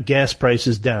gas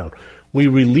prices down, we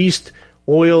released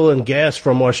oil and gas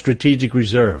from our strategic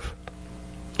reserve.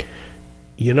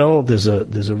 You know, there's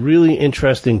a really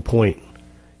interesting point.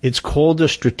 It's called a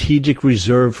strategic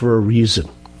reserve for a reason.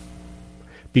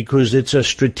 Because it's a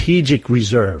strategic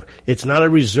reserve. It's not a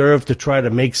reserve to try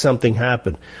to make something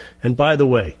happen. And by the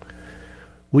way,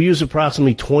 we use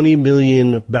approximately 20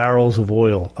 million barrels of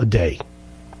oil a day.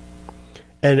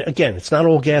 And again, it's not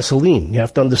all gasoline. You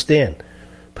have to understand.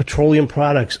 Petroleum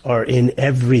products are in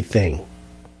everything.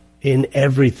 In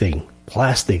everything.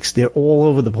 Plastics, they're all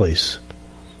over the place.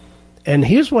 And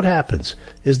here's what happens,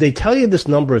 is they tell you this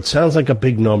number, it sounds like a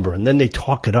big number, and then they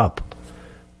talk it up.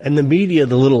 And the media,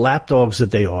 the little lapdogs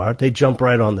that they are, they jump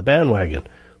right on the bandwagon.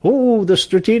 Oh, the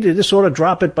strategic, this ought to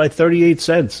drop it by 38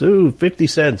 cents. Ooh, 50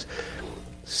 cents.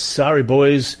 Sorry,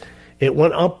 boys, it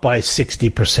went up by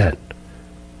 60%.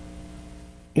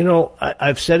 You know,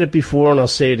 I've said it before and I'll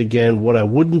say it again. What I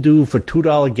wouldn't do for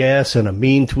 $2 gas and a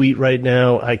mean tweet right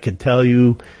now, I could tell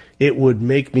you it would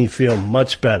make me feel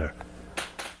much better.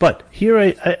 But here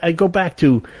I go back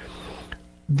to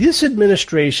this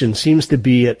administration seems to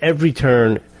be at every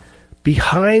turn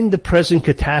behind the present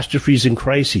catastrophes and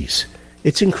crises.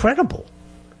 It's incredible.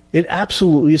 It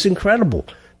absolutely is incredible.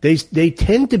 They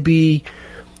tend to be,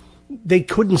 they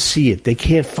couldn't see it. They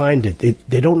can't find it.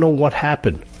 They don't know what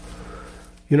happened.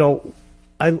 You know,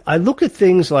 I look at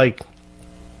things like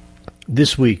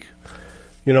this week,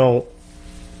 you know,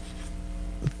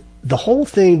 the whole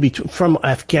thing from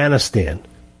Afghanistan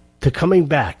to coming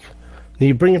back. Then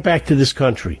you bring it back to this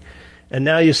country. And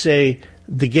now you say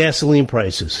the gasoline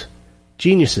prices.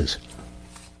 Geniuses.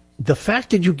 The fact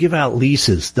that you give out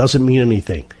leases doesn't mean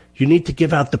anything. You need to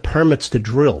give out the permits to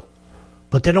drill.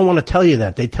 But they don't want to tell you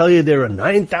that. They tell you there are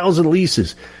 9,000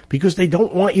 leases because they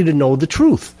don't want you to know the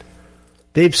truth.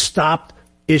 They've stopped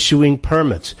issuing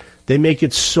permits. They make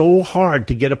it so hard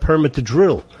to get a permit to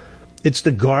drill. It's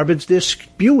the garbage they're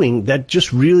spewing that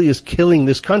just really is killing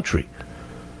this country.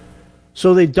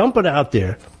 So they dump it out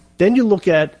there. Then you look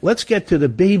at, let's get to the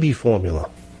baby formula.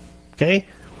 Okay?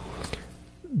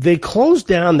 They closed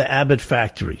down the Abbott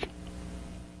factory.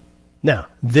 Now,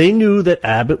 they knew that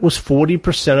Abbott was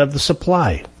 40% of the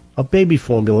supply of baby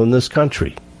formula in this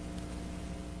country.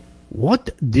 What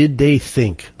did they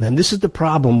think? And this is the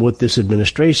problem with this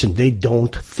administration. They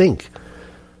don't think.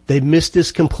 They missed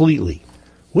this completely.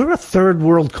 We're a third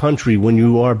world country when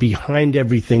you are behind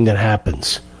everything that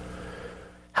happens.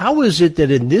 How is it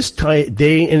that in this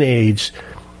day and age,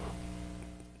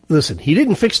 listen, he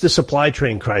didn't fix the supply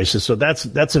chain crisis, so that's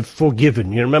a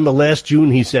forgiven. You remember last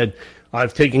June he said,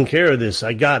 I've taken care of this,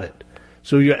 I got it.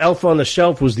 So your elf on the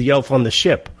shelf was the elf on the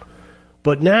ship.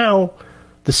 But now,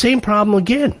 the same problem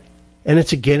again. And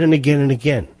it's again and again and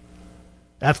again.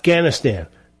 Afghanistan,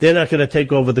 they're not going to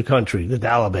take over the country, the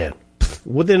Taliban.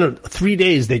 Within 3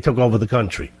 days, they took over the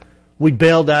country. We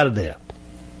bailed out of there.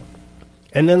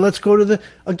 And then let's go to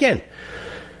again,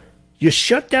 you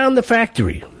shut down the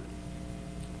factory.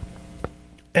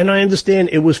 And I understand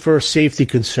it was for a safety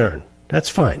concern. That's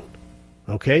fine.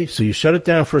 Okay, so you shut it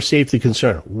down for a safety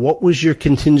concern. What was your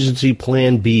contingency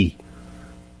plan B?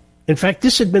 In fact,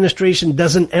 this administration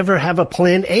doesn't ever have a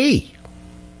plan A,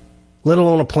 let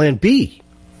alone a plan B.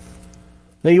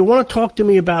 Now, you want to talk to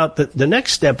me about the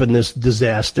next step in this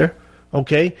disaster,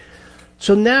 okay?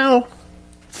 So now,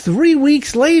 3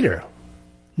 weeks later,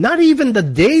 not even the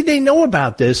day they know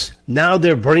about this, now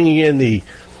they're bringing in the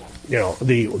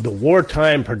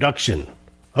wartime production.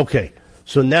 Okay,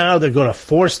 so now they're going to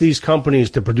force these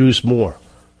companies to produce more.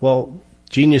 Well,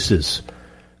 geniuses,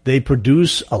 they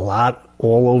produce a lot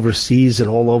all overseas and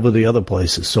all over the other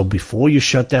places. So before you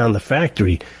shut down the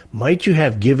factory, might you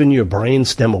have given your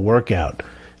brainstem a workout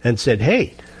and said,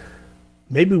 hey,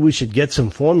 maybe we should get some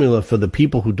formula for the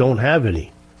people who don't have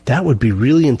any? That would be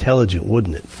really intelligent,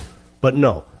 wouldn't it? But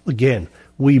no, again,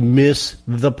 we miss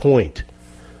the point.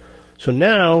 So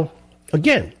now,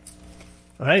 again,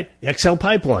 all right, XL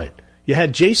Pipeline. You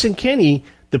had Jason Kenney,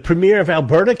 the premier of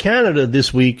Alberta, Canada,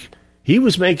 this week. He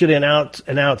was making an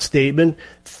out statement.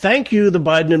 Thank you, the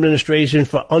Biden administration,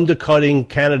 for undercutting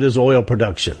Canada's oil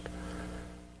production.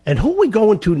 And who are we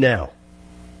going to now?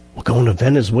 We're going to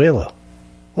Venezuela.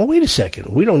 Well, wait a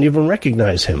second. We don't even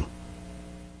recognize him.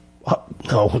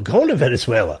 No, we're going to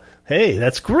Venezuela. Hey,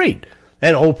 that's great.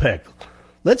 And OPEC.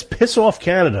 Let's piss off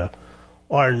Canada,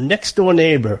 our next-door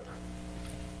neighbor.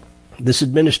 This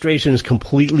administration has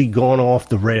completely gone off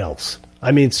the rails.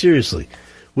 I mean, seriously.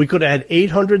 We could have had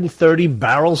 830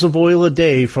 barrels of oil a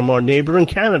day from our neighbor in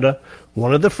Canada,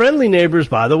 one of the friendly neighbors,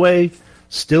 by the way,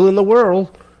 still in the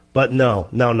world. But no.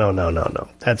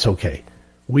 That's okay.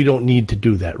 We don't need to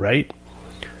do that, right?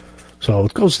 So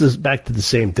it goes back to the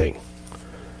same thing.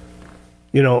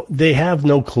 You know, they have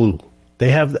no clue. They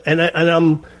have, and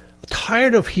I'm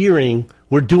tired of hearing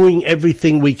we're doing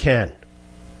everything we can.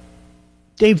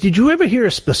 Dave, did you ever hear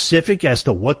a specific as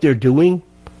to what they're doing?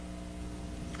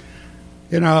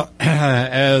 You know,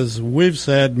 as we've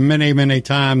said many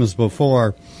times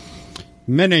before,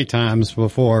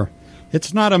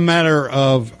 it's not a matter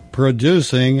of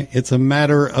producing, it's a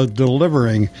matter of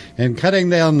delivering. And cutting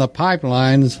down the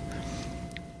pipelines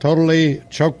totally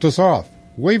choked us off.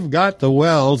 We've got the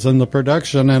wells and the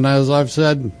production, and as I've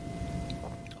said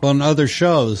on other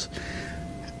shows,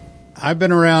 I've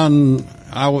been around,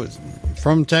 I was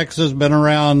from Texas, been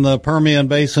around the Permian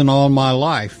Basin all my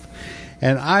life.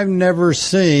 And I've never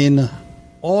seen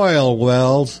oil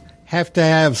wells have to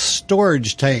have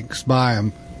storage tanks by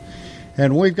them.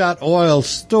 And we've got oil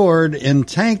stored in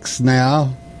tanks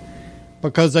now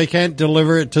because they can't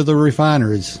deliver it to the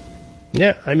refineries.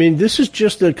 Yeah, I mean, this is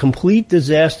just a complete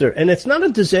disaster. And it's not a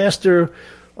disaster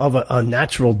of a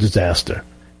natural disaster.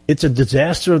 It's a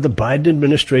disaster of the Biden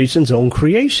administration's own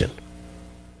creation.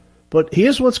 But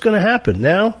here's what's going to happen.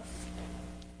 Now,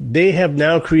 they have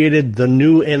now created the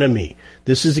new enemy.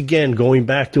 This is, again, going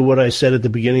back to what I said at the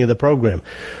beginning of the program.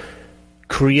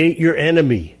 Create your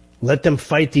enemy. Let them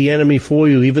fight the enemy for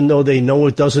you. Even though they know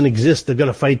it doesn't exist, they're going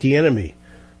to fight the enemy.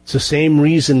 It's the same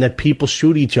reason that people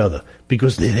shoot each other,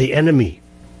 because they're the enemy.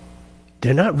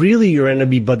 They're not really your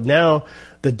enemy, but now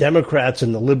the Democrats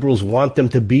and the liberals want them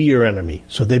to be your enemy.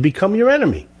 So they become your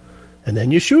enemy. And then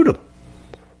you shoot them.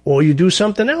 Or you do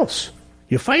something else.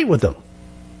 You fight with them.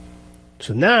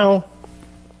 So now,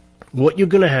 what you're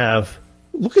going to have,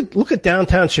 look at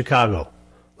downtown Chicago.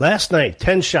 Last night,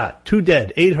 10 shot, 2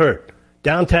 dead, 8 hurt.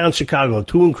 Downtown Chicago,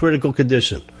 2 in critical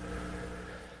condition.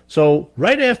 So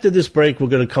right after this break, we're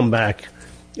going to come back,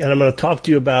 and I'm going to talk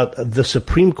to you about the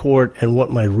Supreme Court and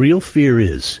what my real fear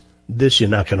is. This you're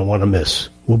not going to want to miss.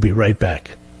 We'll be right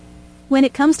back. When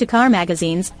it comes to car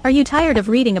magazines, are you tired of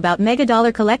reading about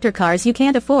mega-dollar collector cars you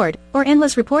can't afford, or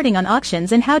endless reporting on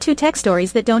auctions and how-to tech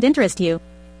stories that don't interest you?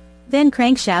 Then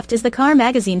Crankshaft is the car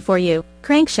magazine for you.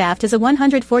 Crankshaft is a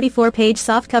 144-page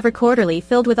softcover quarterly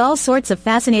filled with all sorts of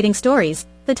fascinating stories,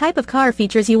 The type of car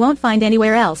features you won't find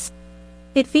anywhere else.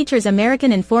 It features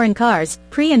American and foreign cars,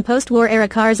 pre- and post-war era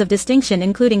cars of distinction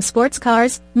including sports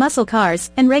cars, muscle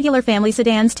cars, and regular family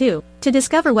sedans too. To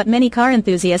discover what many car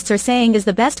enthusiasts are saying is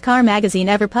the best car magazine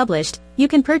ever published, you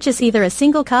can purchase either a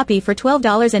single copy for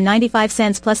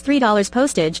 $12.95 plus $3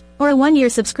 postage, or a 1-year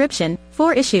subscription,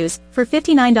 4 issues, for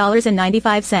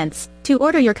 $59.95. To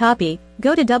order your copy,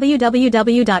 go to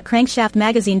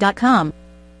www.crankshaftmagazine.com.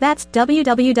 That's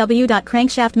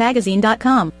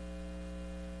www.crankshaftmagazine.com.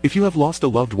 If you have lost a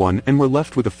loved one and were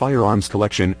left with a firearms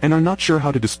collection and are not sure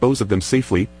how to dispose of them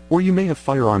safely, or you may have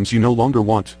firearms you no longer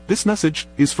want, this message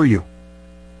is for you.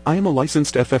 I am a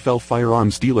licensed FFL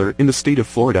firearms dealer in the state of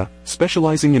Florida,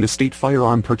 specializing in estate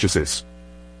firearm purchases.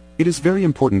 It is very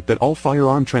important that all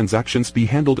firearm transactions be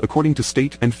handled according to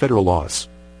state and federal laws.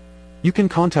 You can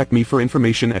contact me for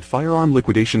information at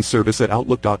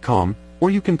firearmliquidationservice@outlook.com, or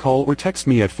you can call or text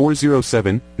me at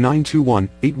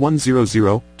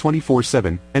 407-921-8100,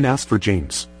 24/7, and ask for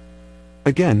James.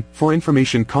 Again, for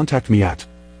information contact me at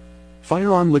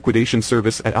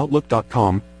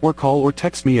firearmliquidationservice@outlook.com, or call or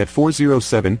text me at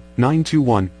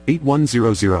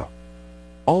 407-921-8100.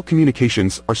 All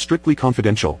communications are strictly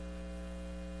confidential.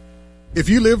 If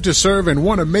you live to serve and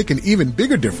want to make an even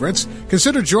bigger difference,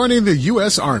 consider joining the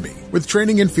U.S. Army. With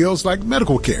training in fields like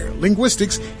medical care,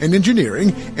 linguistics, and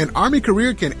engineering, an Army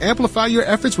career can amplify your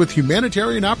efforts with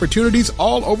humanitarian opportunities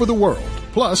all over the world.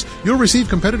 Plus, you'll receive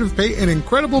competitive pay and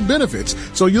incredible benefits,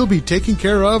 so you'll be taken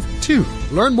care of, too.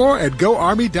 Learn more at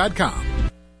GoArmy.com.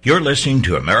 You're listening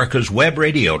to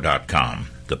AmericasWebRadio.com,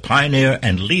 the pioneer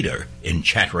and leader in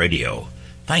chat radio.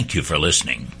 Thank you for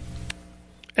listening.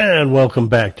 And welcome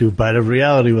back to Bite of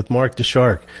Reality with Mark the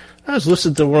Shark. I was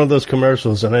listening to one of those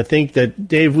commercials, and I think that,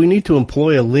 Dave, we need to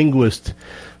employ a linguist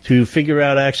to figure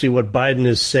out actually what Biden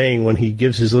is saying when he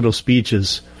gives his little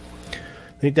speeches. I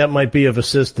think that might be of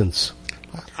assistance.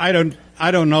 I don't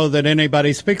know that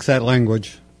anybody speaks that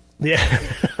language. Yeah.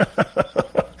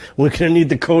 We're going to need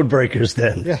the code breakers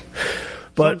then. Yeah.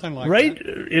 But, like right,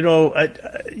 that. You know,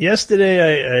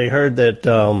 yesterday I heard that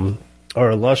our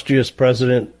illustrious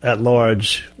president at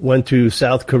large went to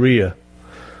South Korea.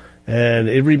 And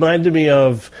it reminded me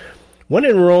of when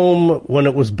in Rome, when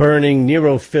it was burning,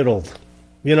 Nero fiddled.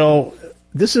 You know,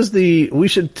 this is we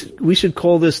should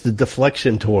call this the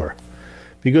deflection tour.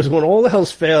 Because when all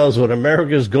else fails, when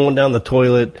America's going down the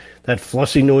toilet, that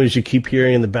flushing noise you keep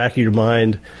hearing in the back of your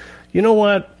mind, you know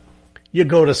what? You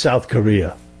go to South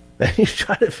Korea. And you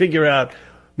try to figure out,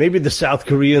 maybe the South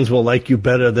Koreans will like you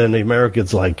better than the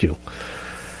Americans like you.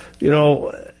 You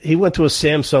know, he went to a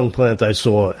Samsung plant I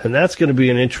saw, and that's going to be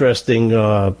an interesting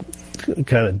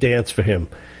kind of dance for him.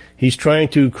 He's trying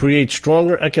to create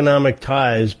stronger economic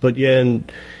ties, but then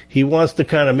he wants to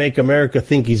kind of make America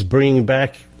think he's bringing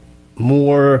back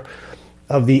more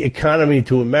of the economy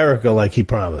to America like he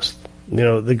promised. You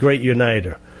know, the great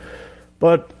uniter.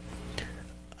 But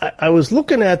I was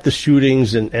looking at the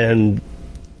shootings and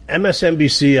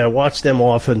MSNBC, I watch them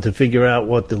often to figure out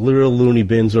what the little loony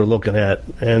bins are looking at.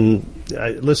 And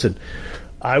listen,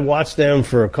 I watched them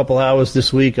for a couple hours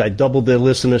this week. I doubled their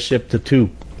listenership to 2.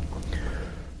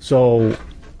 So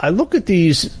I look at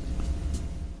these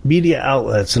media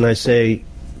outlets and I say,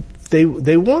 they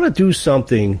want to do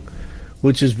something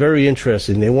which is very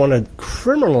interesting. They want to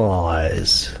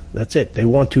criminalize, that's it, they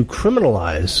want to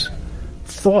criminalize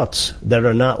thoughts that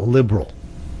are not liberal.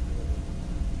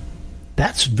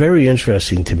 That's very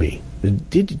interesting to me.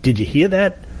 Did you hear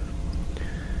that?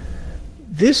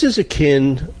 This is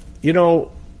akin, you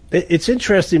know, it's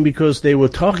interesting because they were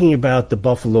talking about the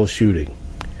Buffalo shooting,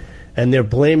 and they're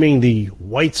blaming the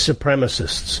white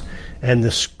supremacists and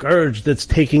the scourge that's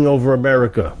taking over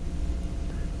America.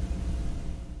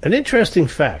 An interesting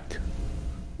fact,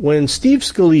 when Steve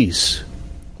Scalise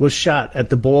was shot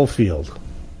at the ball field,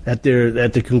 at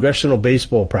the congressional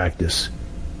baseball practice,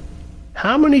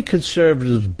 how many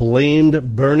conservatives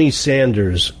blamed Bernie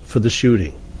Sanders for the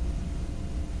shooting?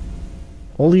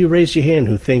 Only you raise your hand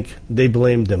who think they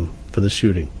blamed him for the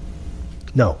shooting.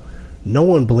 No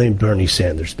one blamed Bernie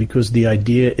Sanders because the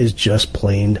idea is just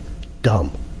plain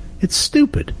dumb. It's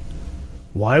stupid.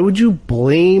 Why would you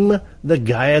blame the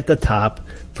guy at the top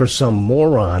for some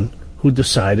moron who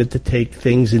decided to take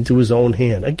things into his own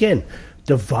hand? Again,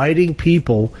 dividing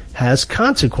people has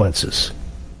consequences.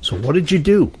 So what did you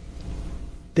do?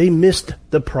 They missed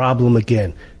the problem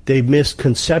again. They missed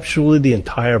conceptually the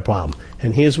entire problem.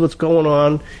 And here's what's going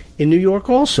on in New York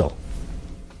also.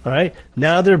 All right?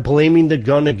 Now they're blaming the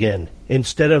gun again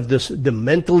instead of the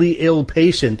mentally ill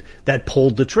patient that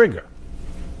pulled the trigger.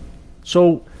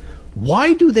 So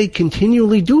why do they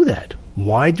continually do that?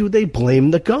 Why do they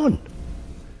blame the gun?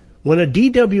 When a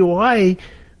DWI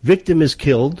victim is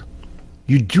killed,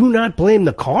 you do not blame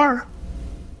the car.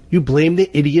 You blame the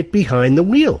idiot behind the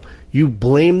wheel. You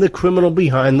blame the criminal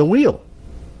behind the wheel.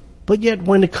 But yet,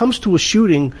 when it comes to a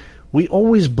shooting, we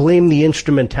always blame the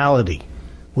instrumentality.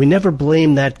 We never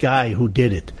blame that guy who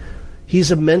did it.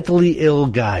 He's a mentally ill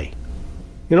guy.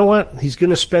 You know what? He's going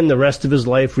to spend the rest of his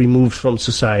life removed from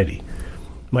society.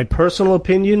 My personal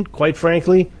opinion, quite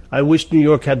frankly, I wish New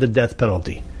York had the death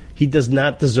penalty. He does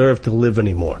not deserve to live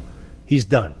anymore. He's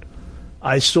done.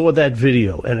 I saw that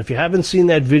video, and if you haven't seen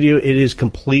that video, it is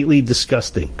completely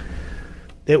disgusting.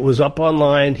 It was up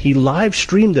online. He live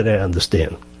streamed it, I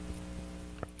understand.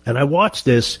 And I watched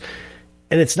this,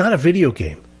 and it's not a video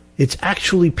game. It's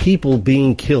actually people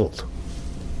being killed.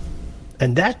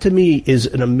 And that, to me, is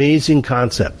an amazing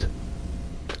concept.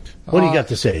 What do you got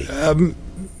to say?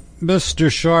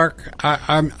 Mr. Shark,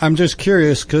 I'm just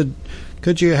curious, could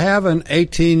you have an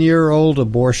 18-year-old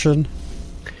abortion?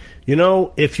 You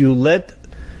know, if you let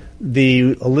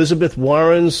the Elizabeth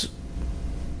Warrens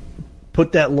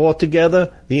put that law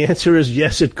together, the answer is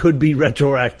yes, it could be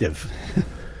retroactive.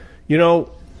 You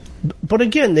know, but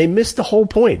again, they missed the whole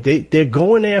point. They're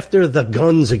going after the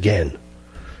guns again.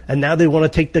 And now they want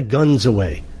to take the guns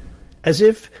away. As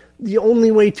if the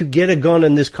only way to get a gun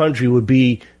in this country would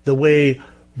be the way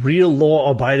real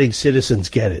law-abiding citizens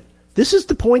get it. This is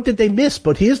the point that they miss,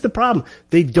 but here's the problem.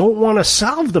 They don't want to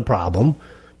solve the problem,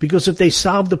 because if they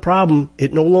solve the problem,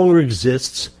 it no longer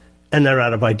exists, and they're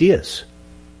out of ideas.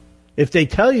 If they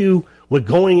tell you we're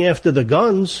going after the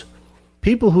guns,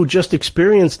 people who just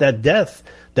experienced that death,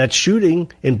 that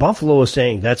shooting in Buffalo, are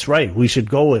saying, that's right, we should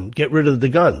go and get rid of the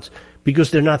guns,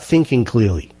 because they're not thinking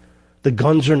clearly. The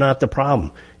guns are not the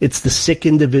problem. It's the sick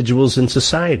individuals in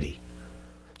society.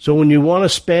 So when you want to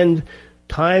spend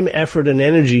time, effort, and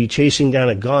energy chasing down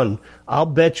a gun, I'll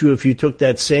bet you if you took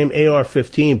that same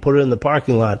AR-15, put it in the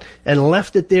parking lot, and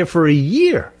left it there for a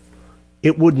year,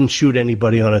 it wouldn't shoot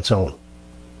anybody on its own.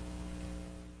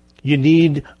 You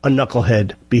need a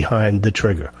knucklehead behind the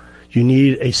trigger. You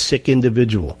need a sick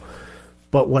individual.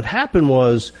 But what happened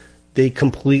was they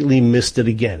completely missed it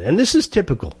again. And this is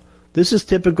typical. This is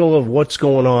typical of what's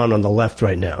going on the left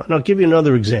right now. And I'll give you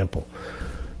another example.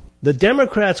 The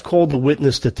Democrats called the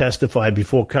witness to testify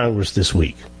before Congress this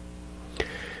week.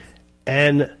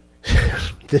 And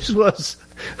this was...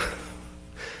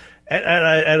 and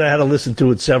I had to listen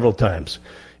to it several times.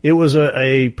 It was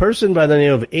a person by the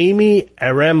name of Amy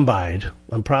Arambide.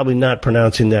 I'm probably not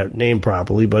pronouncing that name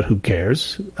properly, but who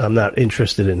cares? I'm not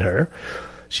interested in her.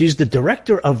 She's the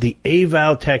director of the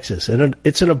AVOW Texas, and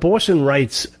it's an abortion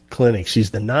rights clinic.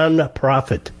 She's the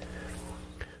nonprofit.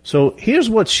 So here's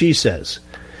what she says.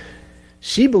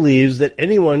 She believes that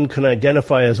anyone can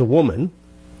identify as a woman,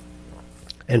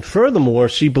 and furthermore,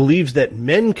 she believes that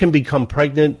men can become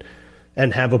pregnant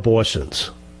and have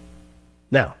abortions.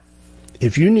 Now,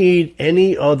 if you need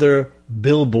any other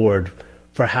billboard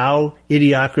for how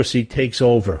idiocracy takes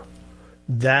over,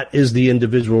 that is the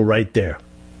individual right there.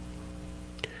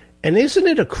 And isn't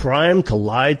it a crime to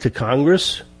lie to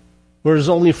Congress? Or is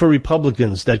it only for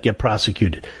Republicans that get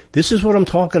prosecuted? This is what I'm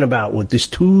talking about with these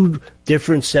two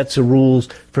different sets of rules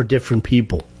for different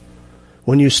people.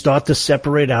 When you start to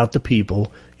separate out the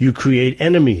people, you create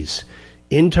enemies,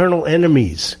 internal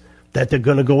enemies that they're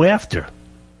going to go after.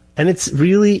 And it's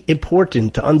really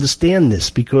important to understand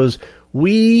this, because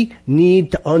we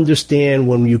need to understand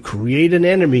when you create an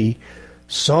enemy,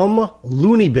 some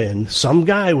loony bin, some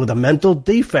guy with a mental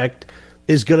defect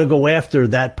is going to go after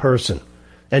that person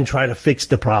and try to fix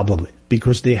the problem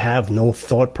because they have no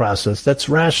thought process that's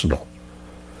rational.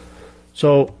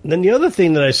 So then the other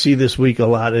thing that I see this week a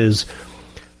lot is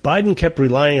Biden kept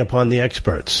relying upon the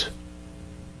experts.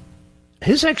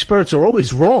 His experts are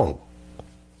always wrong.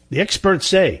 The experts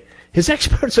say. His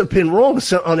experts have been wrong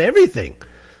on everything.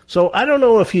 So I don't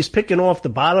know if he's picking off the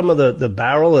bottom of the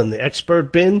barrel in the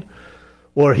expert bin,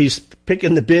 or he's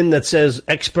picking the bin that says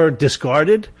expert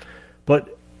discarded,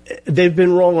 but they've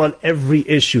been wrong on every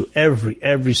issue,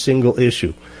 every single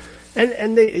issue.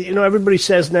 And they, you know, everybody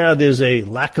says now there's a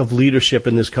lack of leadership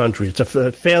in this country. It's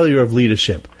a failure of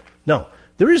leadership. No,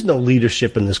 there is no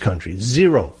leadership in this country.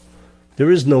 Zero.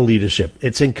 There is no leadership.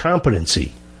 It's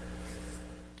incompetency.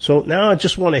 So now I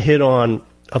just want to hit on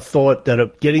a thought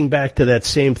that getting back to that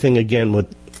same thing again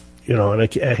with, you know, and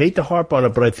I hate to harp on it,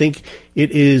 but I think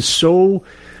it is so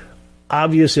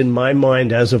obvious in my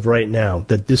mind as of right now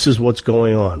that this is what's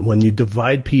going on. When you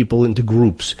divide people into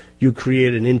groups, you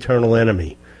create an internal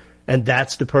enemy. And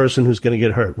that's the person who's going to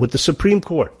get hurt. With the Supreme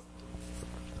Court,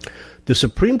 the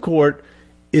Supreme Court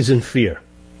is in fear.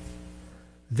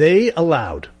 They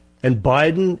allowed, and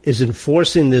Biden is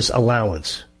enforcing this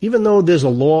allowance. Even though there's a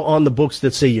law on the books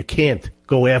that say you can't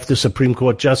go after Supreme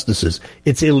Court justices,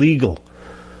 it's illegal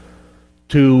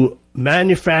to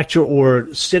manufacture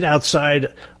or sit outside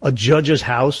a judge's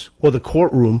house or the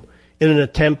courtroom in an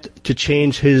attempt to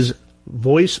change his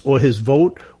voice or his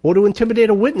vote or to intimidate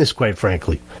a witness, quite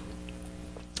frankly.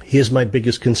 Here's my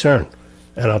biggest concern,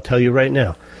 and I'll tell you right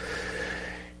now.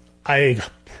 I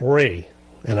pray,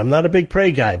 and I'm not a big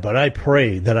pray guy, but I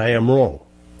pray that I am wrong.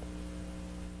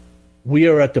 We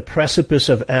are at the precipice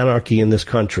of anarchy in this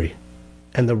country,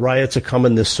 and the riots are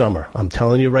coming this summer. I'm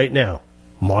telling you right now.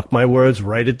 Mark my words,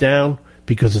 write it down,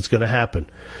 because it's going to happen.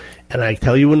 And I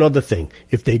tell you another thing.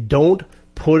 If they don't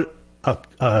put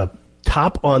a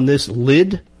top on this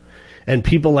lid, and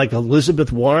people like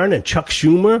Elizabeth Warren and Chuck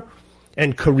Schumer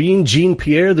and Karine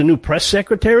Jean-Pierre, the new press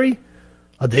secretary,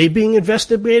 are they being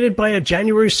investigated by a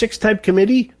January 6th type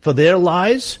committee for their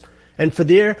lies and for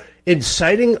their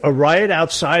inciting a riot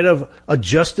outside of a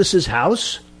justice's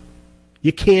house?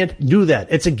 You can't do that.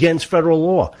 It's against federal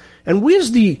law. And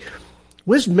where's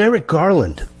Merrick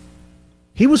Garland?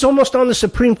 He was almost on the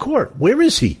Supreme Court. Where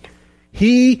is he?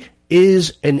 He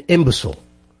is an imbecile.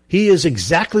 He is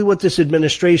exactly what this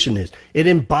administration is. It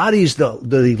embodies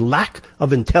the lack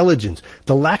of intelligence,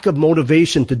 the lack of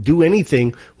motivation to do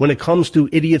anything when it comes to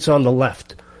idiots on the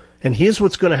left. And here's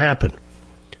what's going to happen.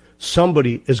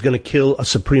 Somebody is going to kill a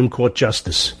Supreme Court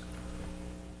justice.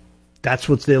 That's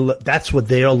what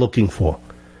they are looking for.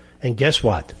 And guess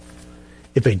what?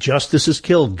 If a justice is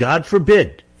killed, God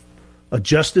forbid, a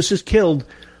justice is killed,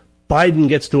 Biden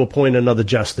gets to appoint another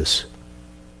justice.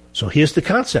 So here's the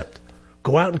concept.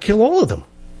 Go out and kill all of them.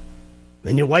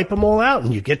 Then you wipe them all out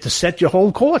and you get to set your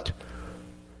whole court.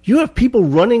 You have people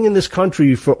running in this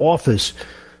country for office,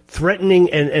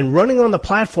 threatening and running on the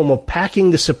platform of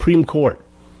packing the Supreme Court.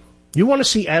 You want to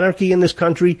see anarchy in this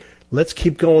country? Let's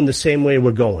keep going the same way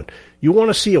we're going. You want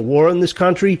to see a war in this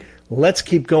country? Let's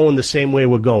keep going the same way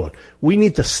we're going. We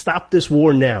need to stop this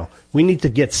war now. We need to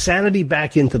get sanity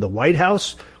back into the White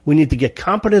House. We need to get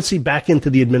competency back into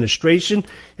the administration.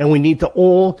 And we need to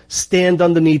all stand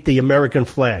underneath the American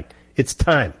flag. It's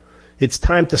time. It's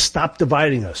time to stop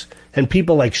dividing us. And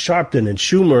people like Sharpton and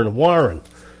Schumer and Warren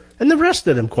and the rest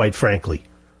of them, quite frankly,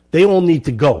 they all need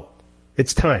to go.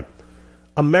 It's time.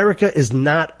 America is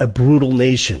not a brutal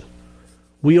nation.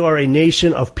 We are a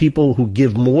nation of people who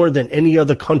give more than any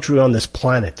other country on this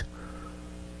planet.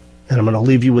 And I'm going to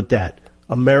leave you with that.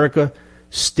 America,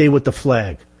 stay with the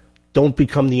flag. Don't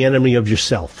become the enemy of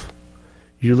yourself.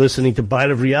 You're listening to Bite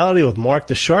of Reality with Mark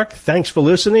the Shark. Thanks for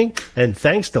listening, and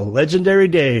thanks to Legendary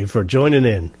Dave for joining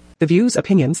in. The views,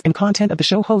 opinions, and content of the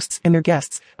show hosts and their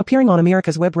guests appearing on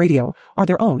America's Web Radio are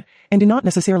their own and do not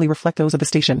necessarily reflect those of the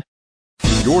station.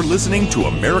 You're listening to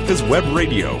America's Web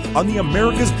Radio on the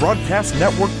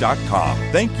AmericasBroadcastNetwork.com.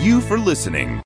 Thank you for listening.